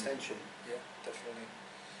an extension. Yeah, definitely.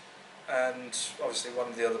 And obviously one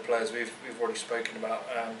of the other players we've already spoken about,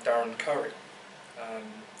 Darren Curry,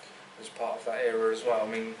 was part of that era as well. I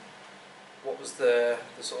mean, what was the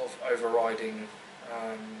sort of overriding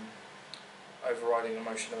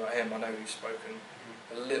emotion about him? I know you've spoken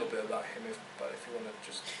a little bit about him, but if you want to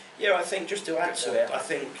just... Yeah, I think just to add to it, I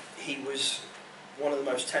think he was one of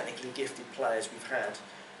the most technically gifted players we've had.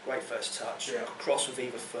 Great first touch, cross with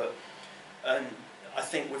either foot, and I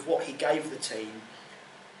think with what he gave the team,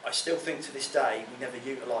 I still think to this day we never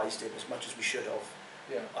utilised him as much as we should have.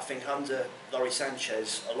 Yeah. I think under Laurie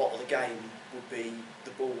Sanchez, a lot of the game would be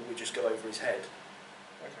the ball would just go over his head.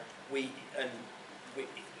 Okay. We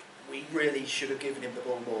really should have given him the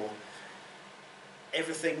ball more.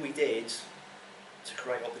 Everything we did to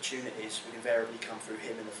create opportunities would invariably come through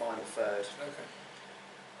him in the final third. Okay.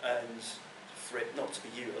 And for it not to be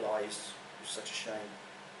utilised was such a shame,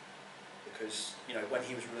 because you know when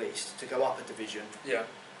he was released to go up a division, yeah,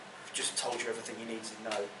 just told you everything you need to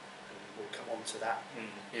know, and we'll come on to that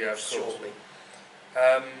yeah, shortly.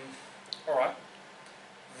 All right.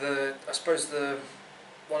 I suppose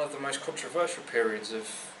one of the most controversial periods of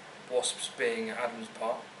Wasps being at Adams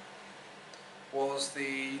Park was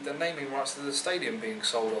the naming rights to the stadium being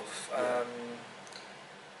sold off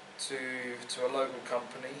to a local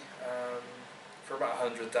company for about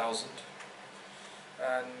 100,000,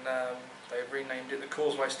 and they renamed it the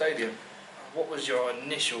Causeway Stadium. What was your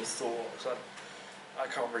initial thoughts? I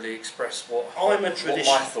can't really express what my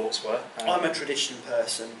thoughts were. I'm a tradition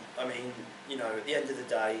person. I mean, you know, at the end of the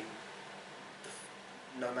day,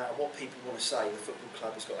 no matter what people want to say, the football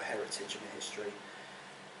club has got a heritage and a history.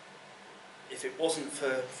 If it wasn't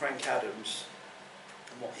for Frank Adams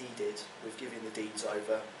and what he did with giving the deeds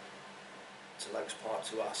over to Lokes Park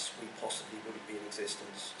to us, we possibly wouldn't be in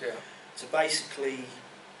existence. Yeah. To basically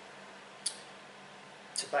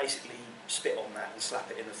spit on that and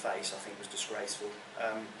slap it in the face, I think was disgraceful.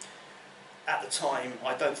 At the time,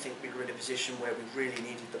 I don't think we were in a position where we really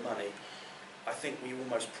needed the money. I think we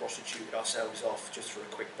almost prostituted ourselves off just for a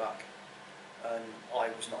quick buck, and I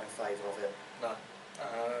was not in favour of it. No.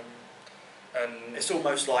 And it's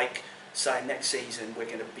almost like saying next season we're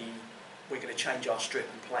going to change our strip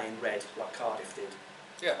and play in red like Cardiff did.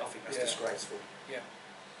 Yeah. I think that's disgraceful. Yeah.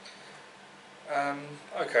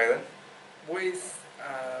 Okay then.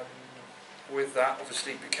 With that,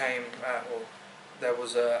 obviously it became there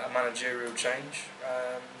was a managerial change.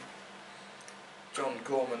 John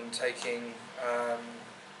Gorman taking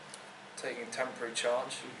temporary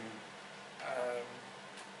charge,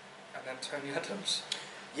 and then Tony Adams.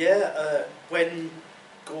 Yeah, when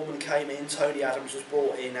Gorman came in, Tony Adams was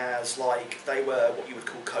brought in as they were what you would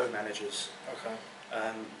call co-managers. Okay.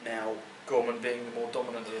 Now Gorman being the more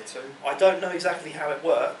dominant of the two. I don't know exactly how it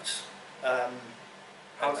worked.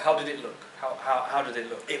 How did it look? How did it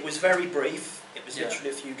look? It was very brief. It was literally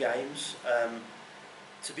a few games.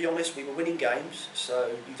 To be honest, we were winning games, so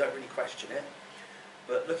you don't really question it.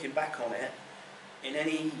 But looking back on it, in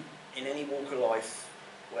any walk of life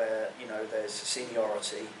where there's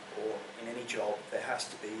seniority, or in any job, there has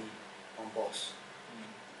to be one boss.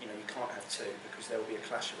 You can't have two, because there will be a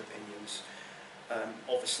clash of opinions.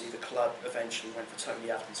 Obviously, the club eventually went for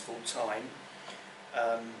Tony Adams full time.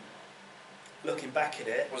 Looking back at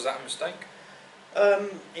it, was that a mistake?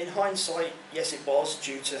 In hindsight, yes, it was,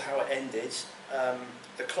 due to how it ended.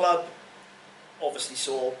 The club obviously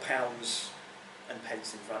saw pounds and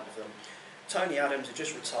pence in front of them. Tony Adams had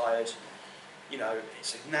just retired.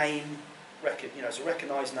 It's a name, it's a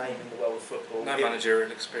recognised name in the world of football. No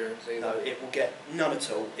managerial experience either. No, it will get none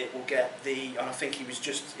at all. It will get and I think he was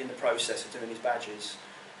just in the process of doing his badges.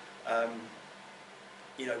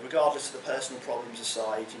 Regardless of the personal problems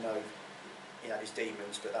aside, he had his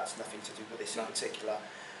demons, but that's nothing to do with this in particular.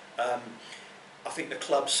 I think the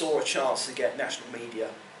club saw a chance to get national media,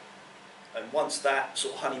 and once that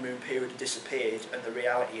sort of honeymoon period had disappeared and the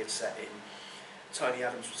reality had set in, Tony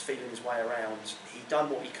Adams was feeling his way around. He'd done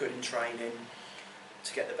what he could in training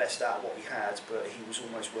to get the best out of what he had, but he was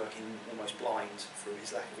almost working almost blind through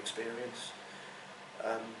his lack of experience.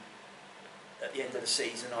 At the end of the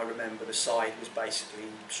season, I remember the side was basically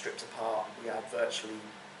stripped apart. We had virtually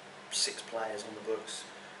 6 players on the books.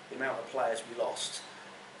 The amount of players we lost,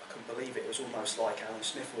 I couldn't believe it. It was almost like Alan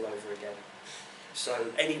Smith all over again.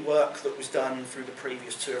 So any work that was done through the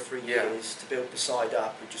previous 2 or 3 years to build the side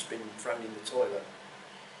up had just been thrown in the toilet.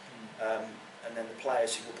 And then the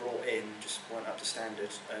players who were brought in just weren't up to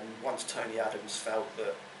standard. And once Tony Adams felt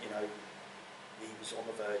that he was on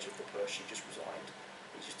the verge of the push, he just resigned.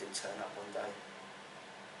 He just didn't turn up one day.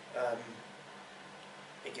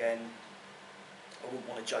 Again, I wouldn't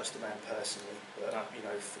want to judge the man personally, but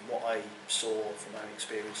from what I saw from my own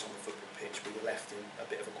experience on the football pitch, we were left in a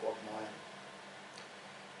bit of a quagmire.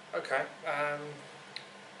 Okay,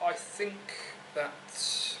 I think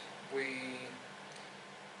that we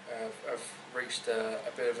have reached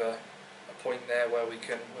a bit of a point there where we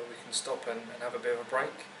can stop and have a bit of a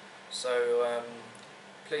break. So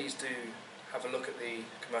please do have a look at the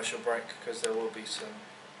commercial break, because there will be some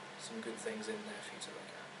good things in there for you to look at.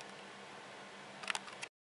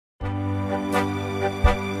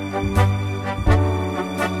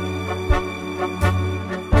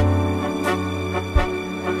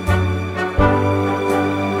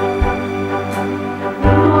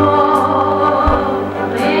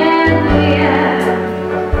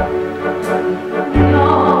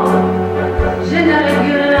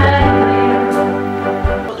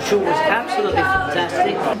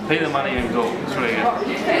 Pay the money and go. It's really good.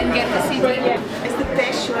 And get the CD. It's the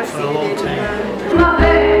best show I've For a long seen.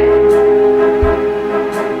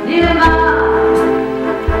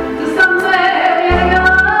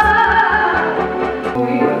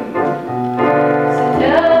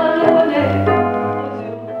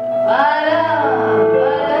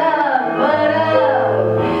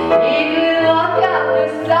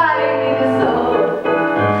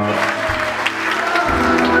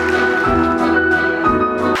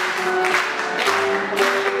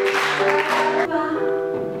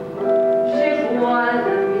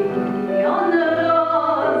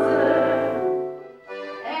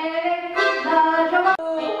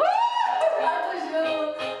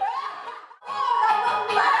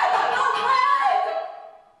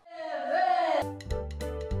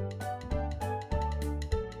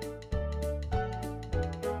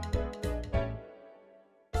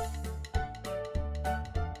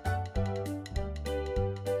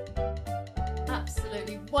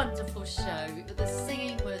 Absolutely wonderful show. The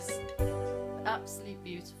singing was absolutely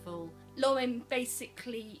beautiful. Laurene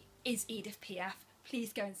basically is Edith Piaf.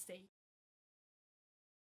 Please go and see.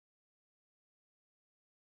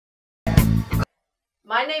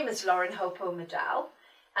 My name is Laurene Hopo Medal,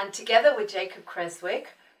 and together with Jacob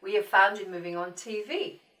Creswick, we have founded Moving On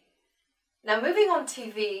TV. Now, Moving On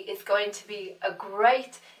TV is going to be a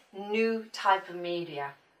great new type of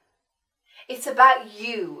media. It's about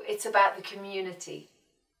you, it's about the community.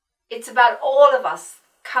 It's about all of us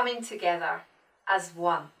coming together as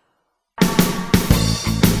one.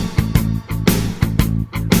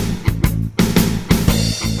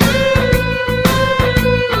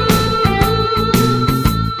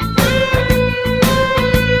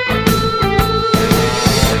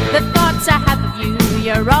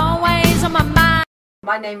 You're always on my mind.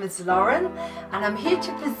 My name is Laurene, and I'm here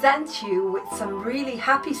to present you with some really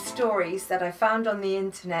happy stories that I found on the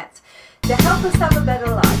internet to help us have a better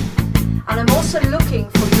life. And I'm also looking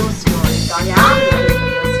for your stories. I am looking for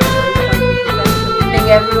your stories. Good evening,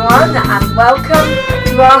 everyone, and welcome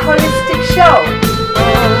to our holistic show.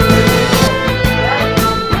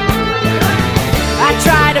 I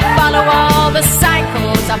try to follow all the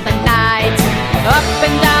cycles of the night. Up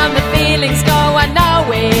and down the feelings go, I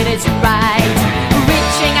know it is right.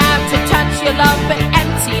 Reaching out to touch your love, but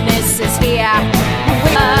emptiness is here.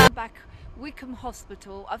 Back Wickham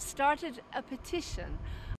Hospital, I've started a petition.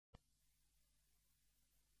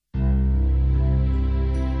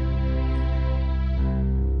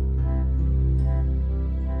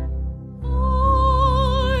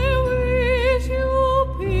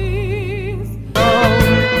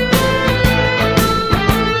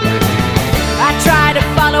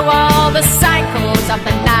 The cycles of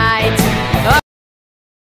the night.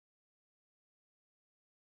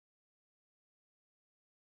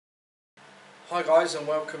 Hi guys, and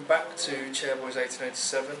welcome back to Chairboys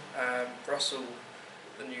 1887. Russell,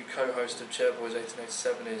 the new co-host of Chairboys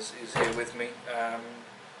 1887, is here with me.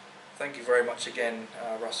 Thank you very much again,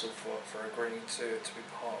 Russell, for agreeing to be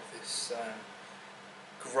part of this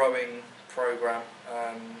growing programme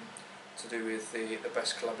to do with the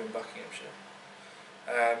best club in Buckinghamshire.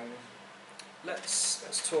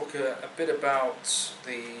 Let's talk a bit about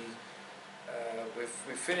the.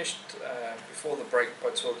 We finished before the break by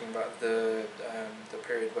talking about the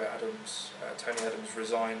period where Tony Adams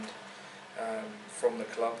resigned from the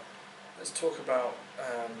club. Let's talk about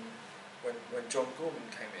when John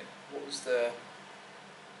Gorman came in. What was the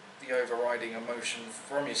overriding emotion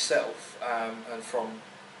from yourself and from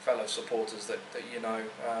fellow supporters that you know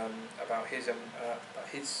about his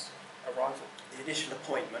arrival? The initial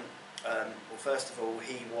appointment, well, first of all,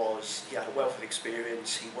 he had a wealth of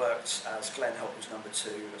experience. He worked as Glenn Hoddle's number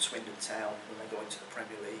 2 at Swindon Town when they got into the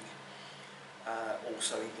Premier League.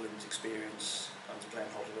 Also England's experience under Glenn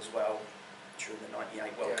Hoddle as well during the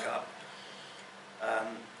 '98 World Cup.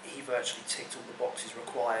 He virtually ticked all the boxes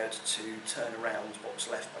required to turn around what was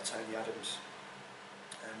left by Tony Adams.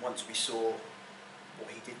 And once we saw what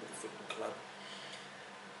he did with the football club,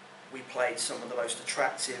 we played some of the most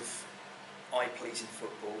attractive, eye-pleasing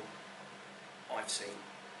football I've seen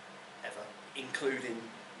ever, including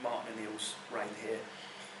Martin O'Neill's reign here.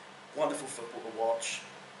 Wonderful football to watch,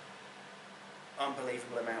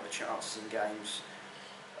 unbelievable amount of chances in games,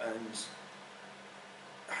 and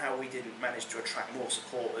how we didn't manage to attract more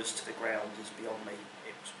supporters to the ground is beyond me.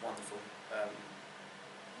 It was wonderful.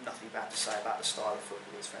 Nothing bad to say about the style of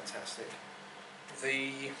football, it's fantastic.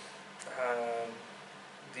 The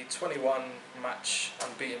 21 match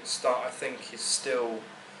unbeaten start, I think, is still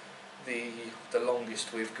the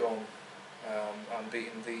longest we've gone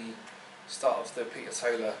unbeaten. The start of the Peter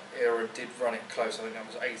Taylor era did run it close. I think that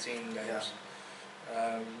was 18 games.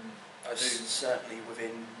 I do. Certainly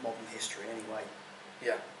within modern history, anyway.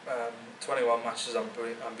 Yeah, 21 matches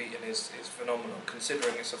unbeaten is phenomenal.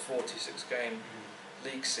 Considering it's a 46 game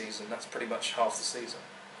league season, that's pretty much half the season,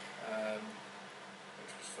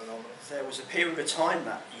 which was phenomenal. There was a period of time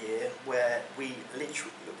that year where we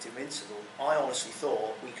literally looked invincible. I honestly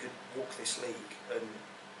thought we could walk this league and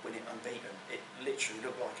win it unbeaten. It literally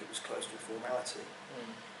looked like it was close to a formality.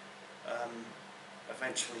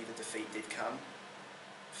 Eventually the defeat did come.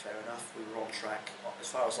 Fair enough, we were on track. As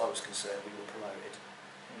far as I was concerned, we were promoted.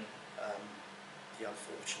 The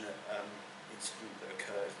unfortunate incident that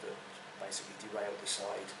occurred that basically derailed the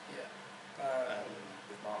side,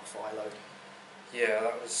 with Mark Philo.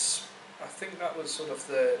 Yeah, I think that was sort of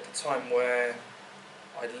the time where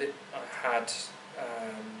I had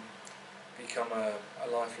become a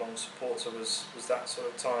lifelong supporter, was that sort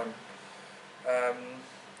of time.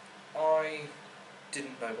 I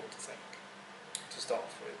didn't know what to think to start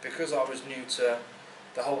off with, because I was new to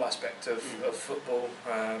the whole aspect of football.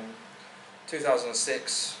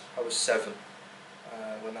 2006, I was 7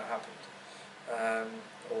 when that happened,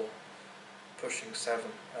 or pushing 7.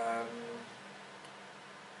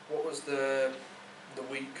 What was the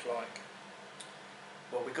week like?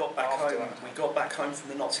 Well, we got back home. We got back home from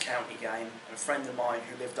the Notts County game, and a friend of mine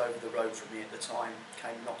who lived over the road from me at the time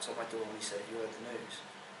came and knocked on my door and he said, "Have you heard the news?"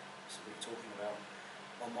 So what are you talking about?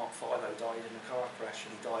 Well, Mark Philo died in a car crash,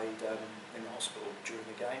 and he died in the hospital during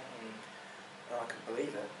the game. And I couldn't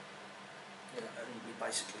believe it. Yeah. And we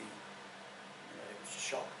basically, it was a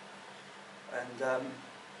shock. And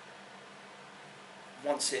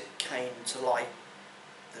once it came to light,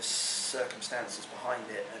 the circumstances behind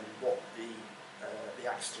it and what the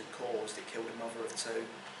accident caused, it killed a mother of 2,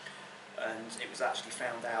 and it was actually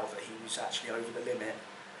found out that he was actually over the limit,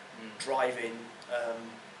 driving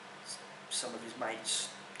some of his mates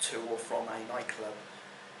to or from a nightclub.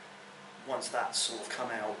 Once that's sort of come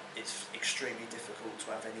out, it's extremely difficult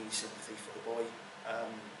to have any sympathy for the boy.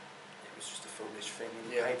 It was just a foolish thing,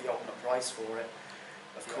 and he paid the ultimate price for it.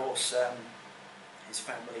 Of course, his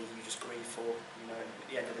family you just grieve for. At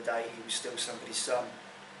the end of the day, he was still somebody's son.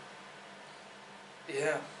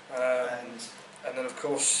 Yeah, and then of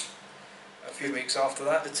course, a few weeks after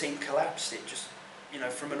that, the team collapsed. It just,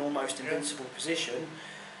 from an almost invincible position.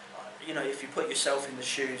 If you put yourself in the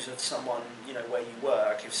shoes of someone, where you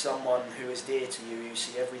work, if someone who is dear to you, you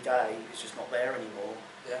see every day, is just not there anymore,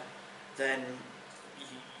 then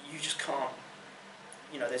you just can't,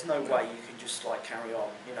 there's no way you can just carry on,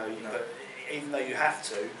 but even though you have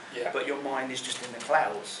to, but your mind is just in the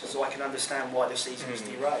clouds. So I can understand why the season was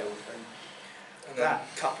derailed. And that,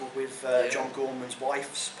 coupled with John Gorman's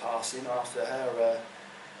wife's passing after her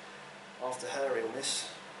illness.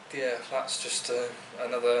 Yeah, that's just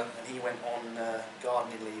another... And he went on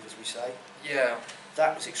gardening leave, as we say. Yeah.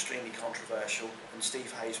 That was extremely controversial, and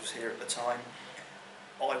Steve Hayes was here at the time.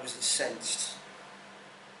 I was incensed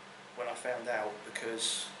when I found out,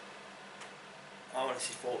 because I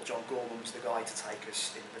honestly thought John Gorman was the guy to take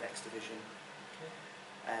us into the next division.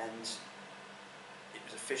 And it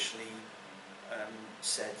was officially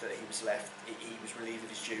said that he was left, he was relieved of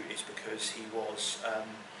his duties because he was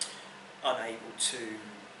unable to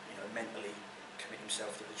mentally commit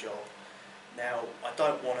himself to the job. Now, I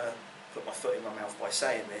don't want to put my foot in my mouth by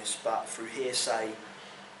saying this, but through hearsay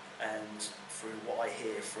and through what I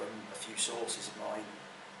hear from a few sources of mine,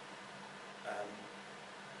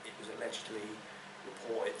 it was allegedly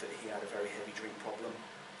reported that he had a very heavy drink problem,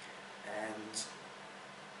 and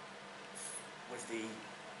with the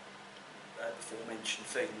aforementioned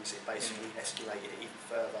things, it basically escalated it even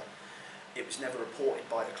further. It was never reported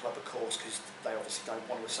by the club, of course, because they obviously don't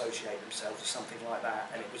want to associate themselves with something like that,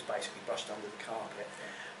 and it was basically brushed under the carpet.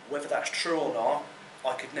 Whether that's true or not,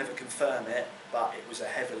 I could never confirm it, but it was a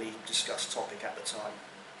heavily discussed topic at the time.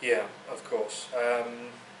 Yeah, of course.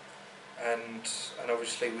 And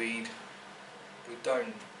obviously we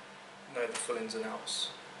don't know the full ins and outs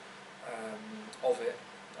of it,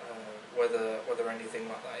 whether anything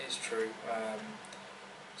like that is true.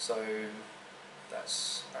 So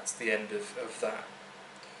that's the end of that.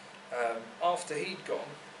 After he'd gone,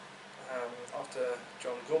 after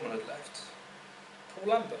John Gorman had left,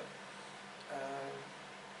 Paul Lambert.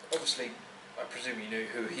 Obviously, I presume you knew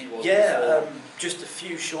who he was. Yeah, just a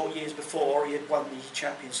few short years before, he had won the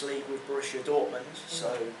Champions League with Borussia Dortmund,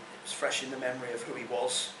 so it was fresh in the memory of who he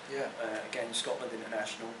was. Yeah. Again, Scotland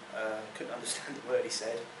international. Couldn't understand a word he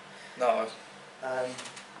said. No.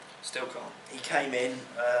 Still can't. He came in.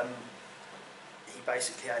 He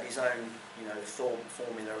basically had his own,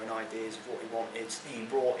 formula and ideas of what he wanted. He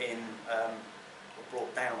brought in, or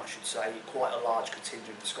brought down, I should say, quite a large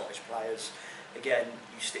contingent of Scottish players. again,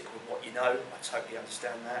 you stick with what you know. I totally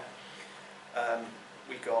understand that.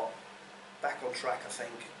 We got back on track, I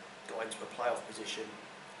think, got into a playoff position,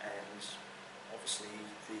 and obviously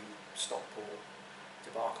the Stockport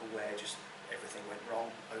debacle where just everything went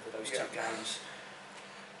wrong over those two games.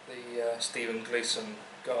 The Stephen Gleeson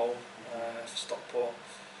goal for Stockport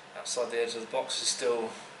outside the edge of the box is still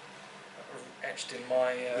etched in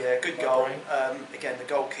my good my goal. brain. Again, the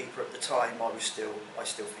goalkeeper at the time, I still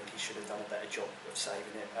think he should have done a better job of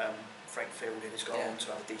saving it. Frank Fielding has gone on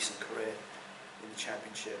to have a decent career in the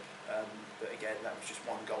Championship, but again, that was just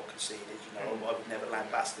one goal conceded. You know, I would never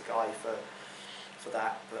lambast the guy for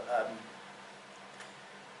that, but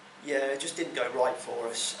yeah, it just didn't go right for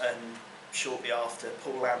us. And shortly after,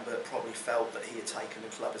 Paul Lambert probably felt that he had taken the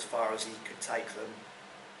club as far as he could take them.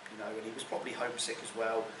 You know, and he was probably homesick as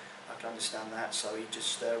well. I can understand that, so he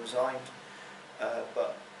just resigned.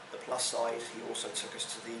 But the plus side, he also took us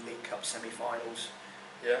to the League Cup semi-finals.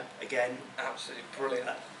 Yeah. Again, Absolutely brilliant.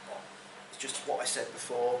 It's just what I said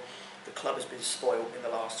before. The club has been spoilt in the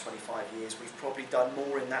last 25 years. We've probably done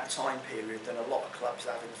more in that time period than a lot of clubs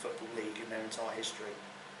have in the Football League in their entire history.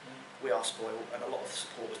 We are spoiled, and a lot of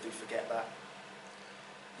supporters do forget that.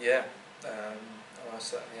 Yeah, and I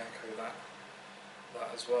certainly echo that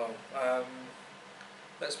as well.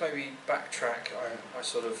 Let's maybe backtrack. I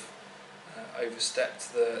sort of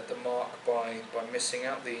overstepped the mark by missing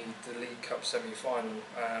out the League Cup semi-final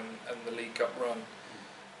and the League Cup run.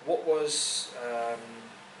 What was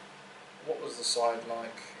the side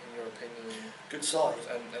like, in your opinion? Good side.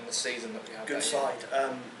 And the season that we had. Good side.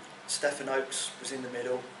 Stephen Oakes was in the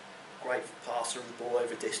middle. Great passer of the ball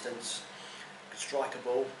over distance. Could strike a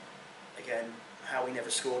ball. Again, how he never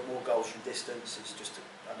scored more goals from distance is just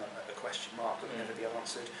a question mark that will never be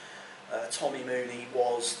answered. Tommy Mooney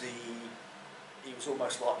was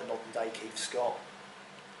almost like the modern day Keith Scott.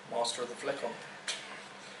 Master of the flick on.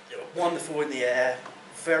 Wonderful in the air,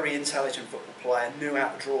 very intelligent football player, knew how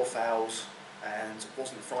to draw fouls and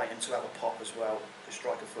wasn't frightened to have a pop as well, to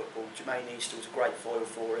strike a football. Jermaine Easter was a great foil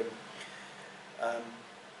for him.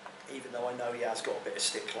 Even though I know he has got a bit of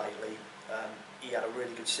stick lately, he had a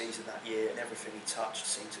really good season that year and everything he touched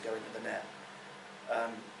seemed to go into the net.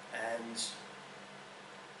 And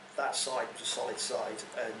that side was a solid side,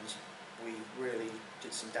 and we really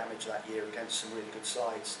did some damage that year against some really good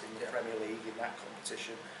sides in the Premier League in that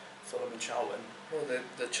competition, Fulham and Charlton. Well,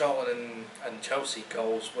 the Charlton and Chelsea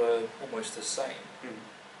goals were almost the same.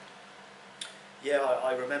 Yeah,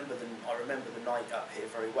 I remember the night up here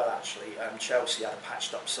very well actually. Chelsea had a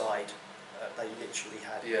patched up side. They literally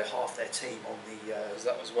had half their team on the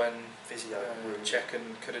that was when physio room. Cech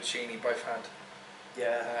and Kudachini both had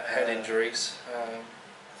head injuries. I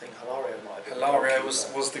think Hilario might have been. Hilario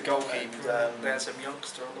was the goalkeeper. And, they had some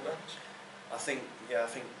youngster on the bench. I think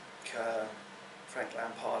Frank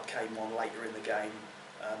Lampard came on later in the game.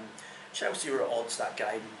 Chelsea were at odds that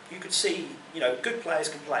game. You could see, good players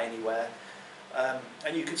can play anywhere.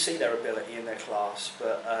 And you could see their ability and their class,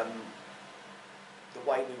 but the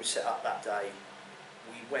way we were set up that day,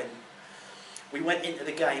 we went into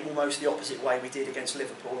the game almost the opposite way we did against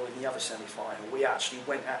Liverpool in the other semi-final. We actually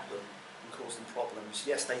went at them and caused them problems.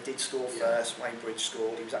 Yes, they did score first. Wayne Bridge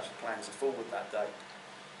scored. He was actually playing as a forward that day.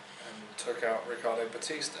 And took out Ricardo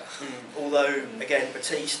Batista. Although, again,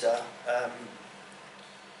 Batista,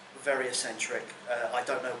 very eccentric. I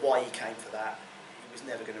don't know why he came for that. He was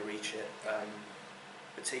never going to reach it.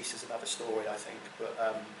 Batista's another story, I think.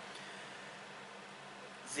 But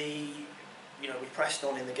we pressed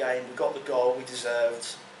on in the game. We got the goal we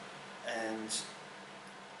deserved, and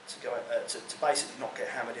to basically not get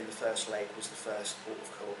hammered in the first leg was the first port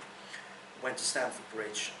of call. We went to Stamford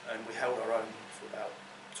Bridge and we held our own for about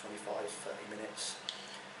 25-30 minutes.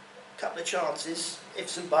 A couple of chances,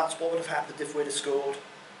 ifs and buts. What would have happened if we'd have scored?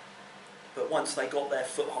 But once they got their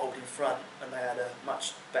foothold in front and they had a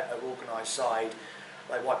much better organised side,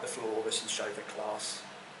 they wiped the floor with us and showed their class.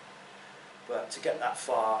 But to get that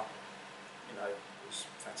far, it was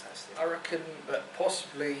fantastic. I reckon that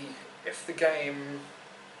possibly if the game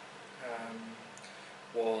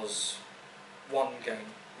was one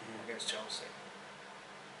game against Chelsea,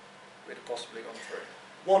 we'd have possibly gone through.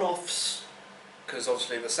 One-offs. Because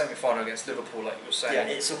obviously the semi-final against Liverpool, like you were saying,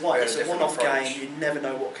 it's a one-off game. You never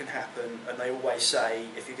know what can happen, and they always say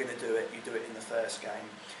if you're going to do it, you do it in the first game.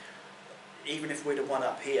 Even if we'd have won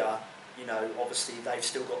up here, obviously they've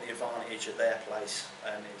still got the advantage at their place,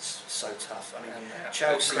 and it's so tough. I mean,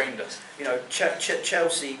 Chelsea,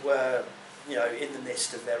 Chelsea were, in the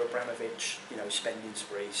midst of their Abramovich, spending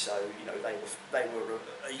spree. So, they were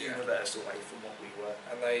a universe away from what we were.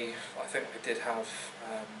 And I think they did have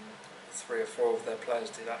 3 or 4 of their players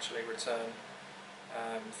did actually return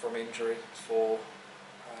from injury for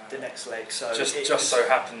the next leg. So just so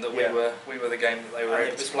happened that we were the game that they were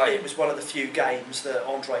able to play. It was one of the few games that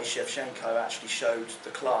Andrei Shevchenko actually showed the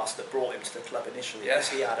class that brought him to the club initially. Yeah. Because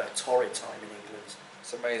he had a torrid time in England.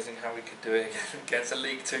 It's amazing how we could do it against a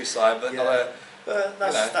League Two side, but not a. But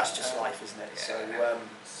that's just life, isn't it? Yeah.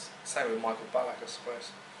 So same with Michael Ballack, I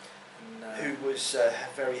suppose. And, who was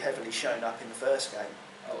very heavily shown up in the first game,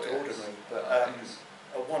 extraordinary, but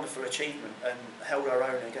a wonderful achievement, and held our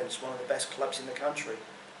own against one of the best clubs in the country.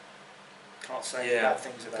 Can't say any bad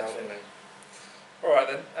things about it. All right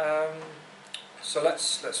then. So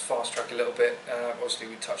let's fast track a little bit. Obviously,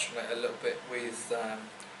 we touched on it a little bit with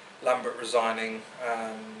Lambert resigning,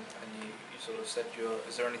 and you sort of said,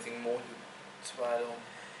 is there anything more to add on?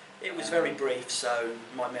 It was very brief, so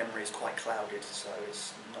my memory is quite clouded, so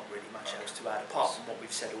it's not really much else to add, apart from what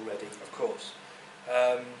we've said already. Of course.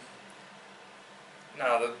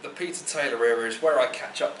 Now, the Peter Taylor era is where I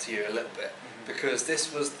catch up to you a little bit, because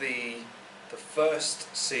this was the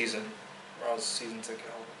first season, where I was a season ticket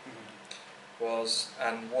holder,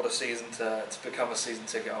 and what a season to become a season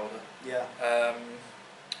ticket holder. Yeah.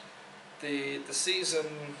 The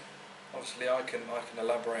season, obviously, I can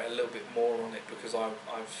elaborate a little bit more on it, because I've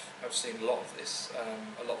seen a lot of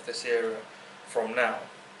this era from now,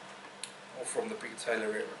 or from the Peter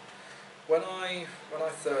Taylor era. When I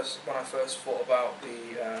first thought about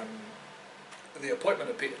the appointment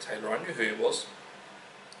of Peter Taylor, I knew who he was.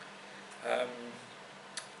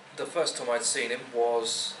 The first time I'd seen him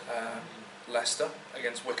was Leicester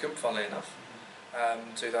against Wycombe, funnily enough,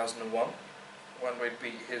 2001, when we'd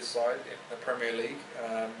beat his side in the Premier League.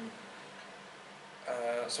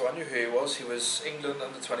 So I knew who he was. He was England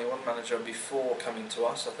under-21 manager before coming to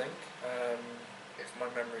us, I think, if my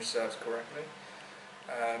memory serves correctly.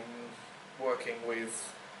 Working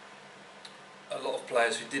with a lot of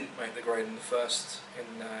players who didn't make the grade in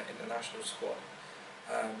the national squad.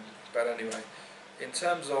 But anyway, in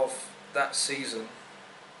terms of that season,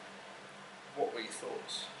 what were your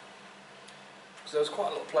thoughts? Because there was quite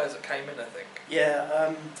a lot of players that came in, I think.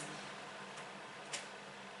 Yeah.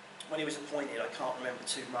 When he was appointed, I can't remember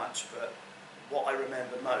too much, but what I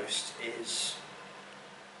remember most is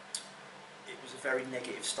it was a very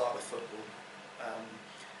negative style of football.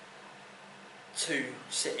 Two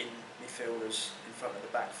sitting midfielders in front of the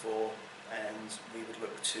back four, and we would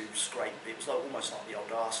look to scrape. It was almost like the old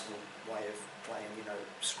Arsenal way of playing,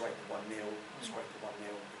 scrape the 1-0, scrape the 1-0,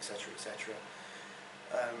 etc., etc.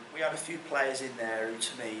 We had a few players in there who,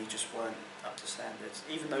 to me, just weren't up to standards.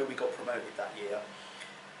 Even though we got promoted that year,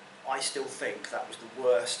 I still think that was the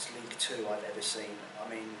worst League Two I've ever seen. I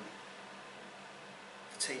mean,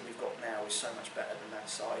 the team we've got now is so much better than that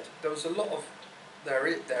side. There was a lot of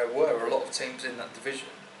there were a lot of teams in that division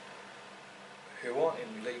who aren't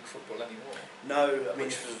in league football anymore. No, I mean,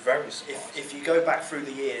 which was very surprising. If you go back through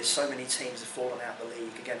the years, so many teams have fallen out of the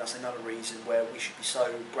league. Again, that's another reason where we should be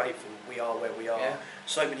so grateful we are where we are. Yeah.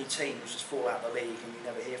 So many teams just fall out of the league and you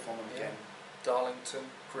never hear from them again. Darlington,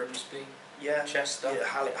 Grimsby, yeah, Chester,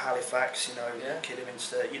 Halifax,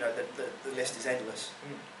 Kidderminster. The list is endless.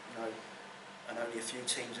 And only a few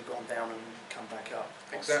teams have gone down and come back up.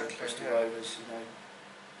 Exactly. Bristol Rovers,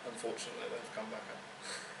 Unfortunately, they've come back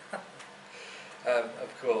up.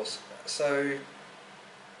 Of course. So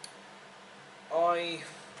I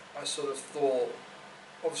sort of thought,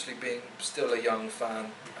 obviously being still a young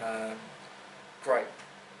fan, great,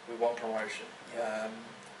 we won promotion. Yeah.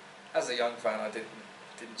 As a young fan, I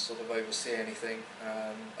didn't sort of oversee anything,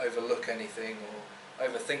 overlook anything, or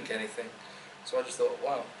overthink anything. So I just thought,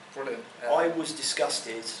 wow, brilliant. I was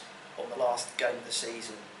disgusted on the last game of the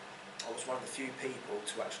season. I was one of the few people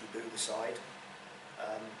to actually boo the side.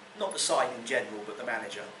 Not the side in general, but the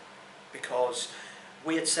manager, because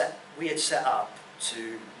we had set up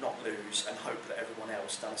to not lose and hope that everyone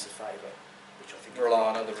else done us a favour, which I think rely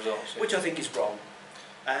on other results. Which I think is wrong.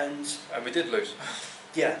 And we did lose.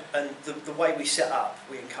 Yeah, and the way we set up,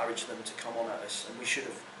 we encouraged them to come on at us, and we should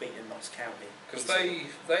have beaten Notts County. Because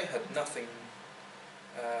they had nothing.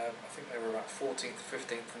 I think they were about 14th,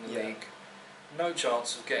 15th in the league. No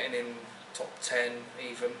chance of getting in top 10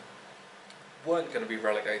 even. Weren't going to be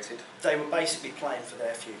relegated. They were basically playing for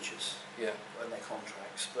their futures. Yeah. And their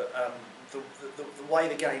contracts. But the way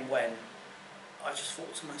the game went, I just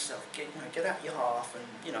thought to myself, get out your half and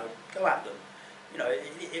go at them.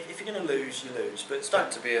 If you're going to lose, you lose. But it's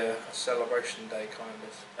meant to be a celebration day kind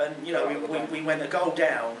of. And we went a goal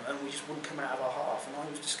down and we just wouldn't come out of our half, and I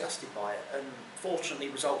was disgusted by it. And fortunately,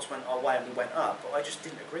 results went our way and we went up, but I just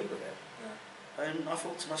didn't agree with it. Yeah. And I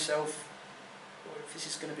thought to myself, well, if this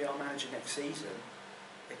is going to be our manager next season,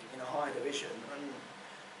 in a higher division,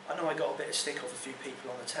 and I know I got a bit of stick off a few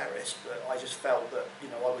people on the terrace, but I just felt that, you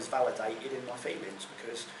know, I was validated in my feelings,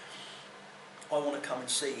 because I want to come and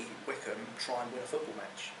see Wycombe try and win a football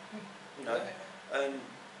match, you know, and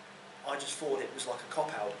I just thought it was like a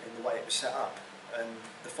cop-out in the way it was set up, and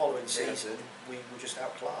the following season we were just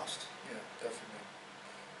outclassed. Yeah, definitely.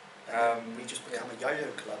 And we just become a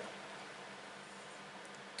yo-yo club.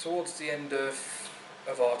 Towards the end of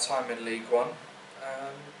our time in League One,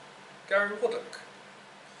 Gary Waddock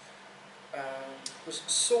was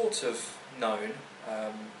sort of known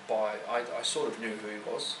by, I sort of knew who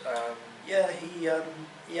he was. Yeah,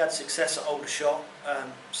 he had success at Aldershot,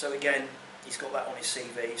 so again, he's got that on his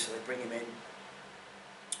CV, so they bring him in.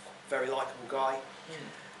 Very likeable guy.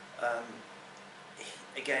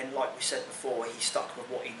 Again, like we said before, he stuck with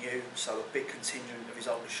what he knew, so a big contingent of his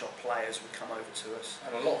Aldershot players would come over to us.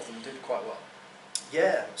 And a lot of them did quite well.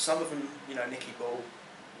 Yeah, some of them, you know, Nicky Ball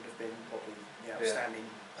would have been probably the outstanding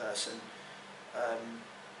person.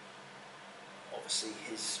 Obviously,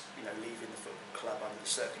 his, you know, leaving the football club under the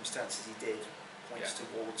circumstances he did points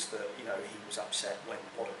towards that, you know, he was upset when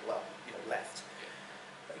Waddock, you know, left.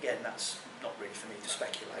 But again, that's not really for me to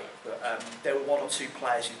speculate. But there were one or two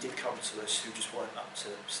players who did come to us who just weren't up to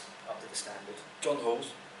the standard. John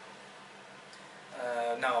Halls,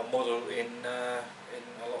 now a model in a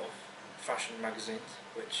lot of fashion magazines,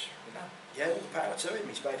 which, you know. Yeah, all the power to him.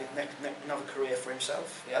 He's made another career for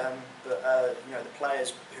himself. Yeah. But you know, the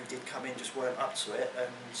players who did come in just weren't up to it, and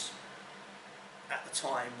at the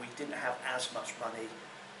time we didn't have as much money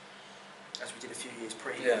as we did a few years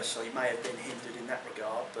previous, so he may have been hindered in that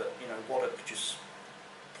regard. But you know, Waddock just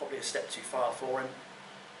probably a step too far for him.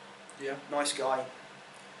 Yeah. Nice guy.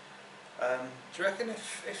 Do you reckon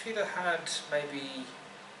if he'd have had maybe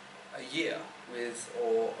a year with,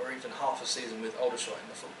 or even half a season with Aldershot in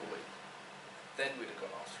the Football League, then we'd have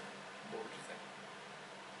gone after him? What would you think?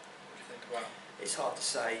 What do you think about it? It's hard to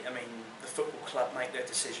say. I mean, the football club make their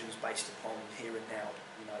decisions based upon here and now.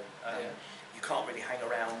 You know, you can't really hang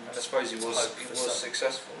around. And I suppose he was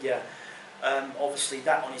successful. Yeah. Obviously,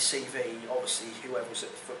 that on his CV. Obviously, whoever was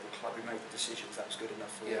at the football club who made the decisions, that was good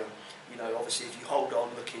enough for him. You know, obviously, if you hold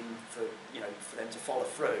on looking for, you know, for them to follow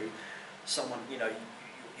through, someone, you know,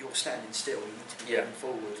 you're standing still. You need to be moving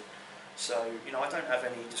forward. So, you know, I don't have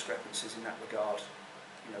any discrepancies in that regard.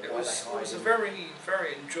 You know, it was a very,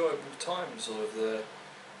 very enjoyable time, sort of the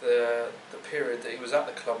period that he was at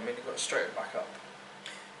the club. I mean, he got straight back up.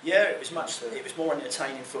 Yeah, it was more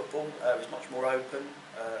entertaining football. It was much more open.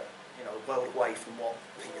 You know, a world away from what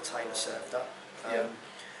Peter Taylor served up.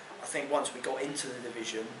 I think once we got into the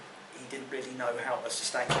division, he didn't really know how to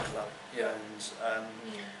sustain the club. And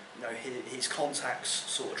you know, his contacts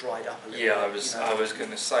sort of dried up a little bit. I was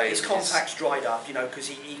going to say his contacts dried up, you know, because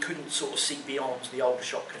he couldn't sort of see beyond the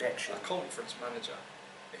Aldershot connection. A conference manager,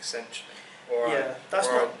 essentially, or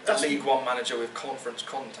a League One manager with conference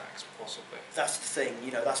contacts, possibly. That's the thing,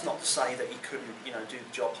 you know. That's not to say that he couldn't, you know, do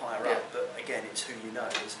the job higher up, but again, it's who you know,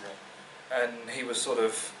 isn't it? And he was sort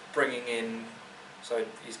of bringing in, so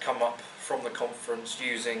he's come up from the conference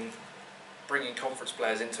bringing conference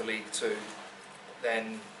players into League Two,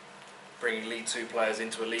 then bringing League Two players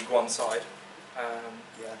into a League One side.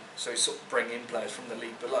 So he's sort of bringing in players from the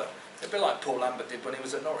league below. A bit like Paul Lambert did when he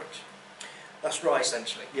was at Norwich. That's right.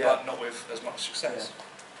 Essentially, but not with as much success.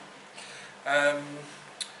 And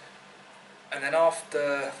then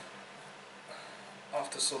after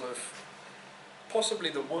sort of possibly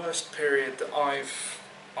the worst period that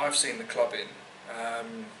I've seen the club in,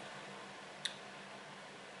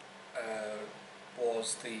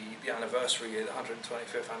 was the anniversary year, the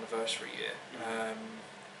 125th anniversary year.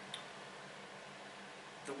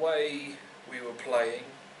 The way we were playing,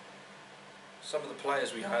 some of the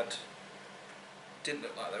players we had didn't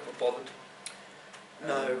look like they were bothered.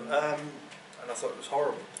 No. And I thought it was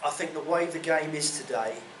horrible. I think the way the game is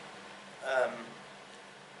today, I'm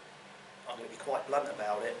going to be quite blunt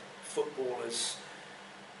about it, footballers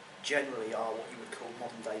generally are what you would call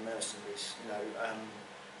modern day mercenaries. You know,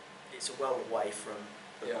 it's a world away from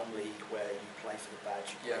the non-league where you play for the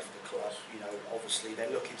badge, you play for the club. You know, obviously they're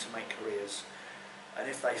looking to make careers, and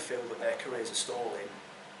if they feel that their careers are stalling,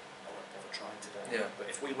 I won't bother trying today. But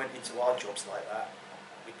if we went into our jobs like that,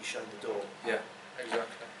 we'd be shown the door. Yeah,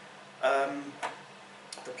 exactly.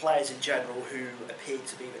 The players in general who appeared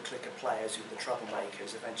to be the clicker players, who were the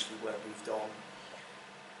troublemakers, eventually were moved on,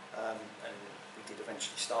 and we did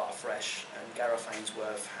eventually start afresh. And Gareth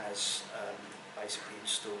Ainsworth has basically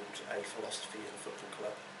installed a philosophy in the football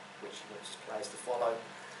club, which he wants his players to follow.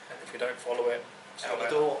 And if we don't follow it, out the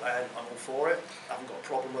door, and I'm all for it. I haven't got a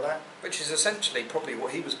problem with that. Which is essentially probably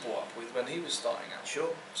what he was brought up with when he was starting out. Sure.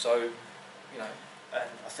 So, you know, And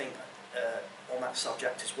I think on that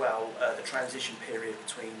subject as well, the transition period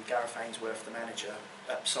between Gareth Ainsworth, the manager,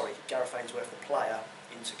 Gareth Ainsworth, the player,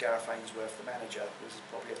 into Gareth Ainsworth, the manager, was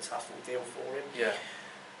probably a tough ordeal for him. Yeah.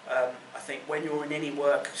 I think when you're in any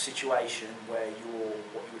work situation where you're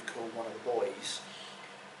what you would call one of the boys,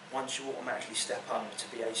 once you automatically step up to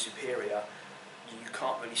be a superior, you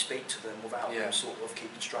can't really speak to them without them sort of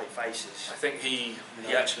keeping straight faces. I think he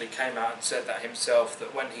actually came out and said that himself,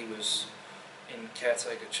 that when he was in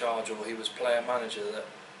caretaker charge or he was player manager, that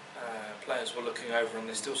players were looking over and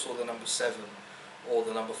they still saw the number 7 or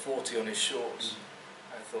the number 40 on his shorts.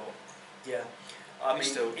 I thought, yeah, I mean,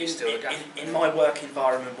 he's still a gaffer. in my work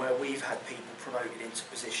environment where we've had people promoted into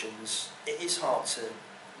positions, it is hard to.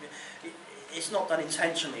 It's not done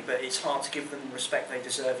intentionally, but it's hard to give them the respect they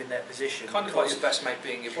deserve in their position. Kind of like your best mate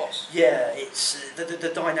being your boss. Yeah, it's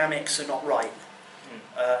the dynamics are not right.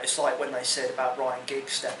 It's like when they said about Ryan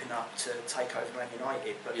Giggs stepping up to take over Man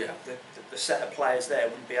United, but the set of players there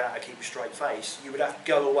wouldn't be able to keep a straight face. You would have to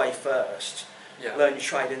go away first, learn your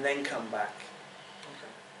trade, and then come back.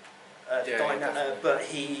 But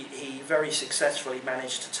he very successfully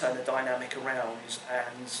managed to turn the dynamic around,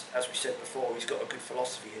 and as we said before, he's got a good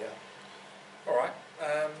philosophy here. All right.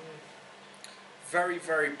 Very,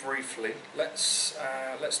 very briefly, let's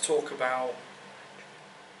talk about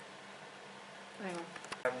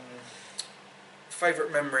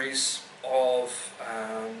favourite memories of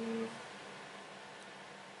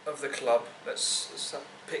the club. Let's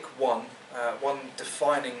pick one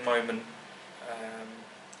defining moment.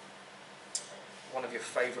 One of your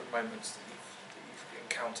favourite moments that you've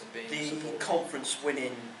encountered being supported. The conference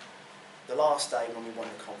winning, the last day when we won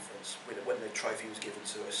the conference, when the trophy was given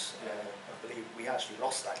to us, I believe we actually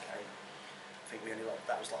lost that game. I think we only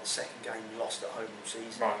that was like the second game we lost at home all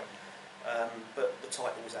season. Right. But the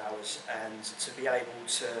title was ours, and to be able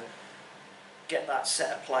to get that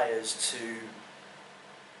set of players to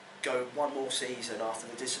go one more season after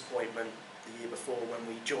the disappointment the year before when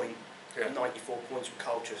we joined 94 points with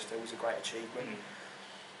Colchester was a great achievement.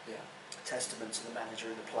 Yeah. A testament to the manager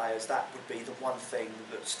and the players. That would be the one thing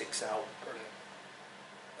that sticks out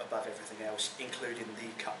above everything else, including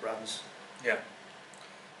the cup runs. Yeah.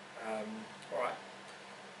 All right.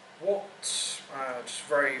 What? Just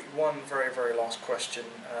one very last question.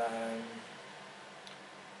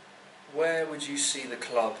 Where would you see the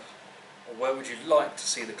club, or where would you like to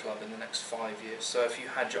see the club in the next 5 years? So, if you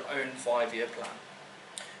had your own 5-year plan.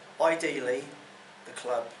 Ideally, the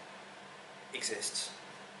club exists,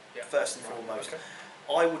 first and foremost. Okay.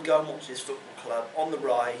 I would go and watch this football club on the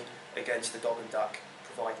ride against the Dog and Duck,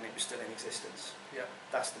 providing it was still in existence. Yeah.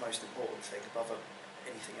 That's the most important thing above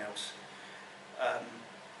anything else.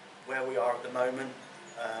 Where we are at the moment,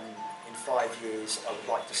 in 5 years, I would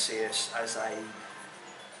like to see us as a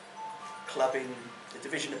club in the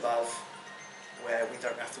division above, where we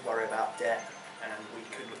don't have to worry about debt, and we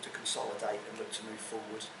can look to consolidate and look to move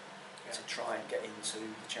forward to try and get into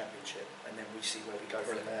the championship, and then we see where we go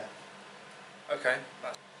from there. Okay,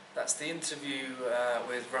 that's the interview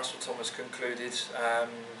with Russell Thomas concluded.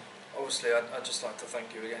 Obviously, I'd just like to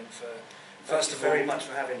thank you again for Thank you very much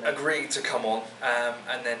for having me. Agreeing to come on,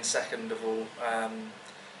 and then second of all,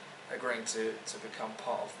 agreeing to become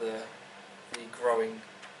part of the growing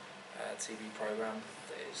TV programme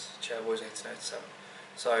that is Chairboys 1887.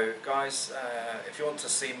 So guys, if you want to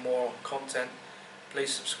see more content,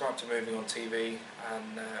 please subscribe to Moving On TV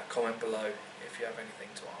and comment below if you have anything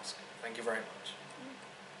to ask. Thank you very much.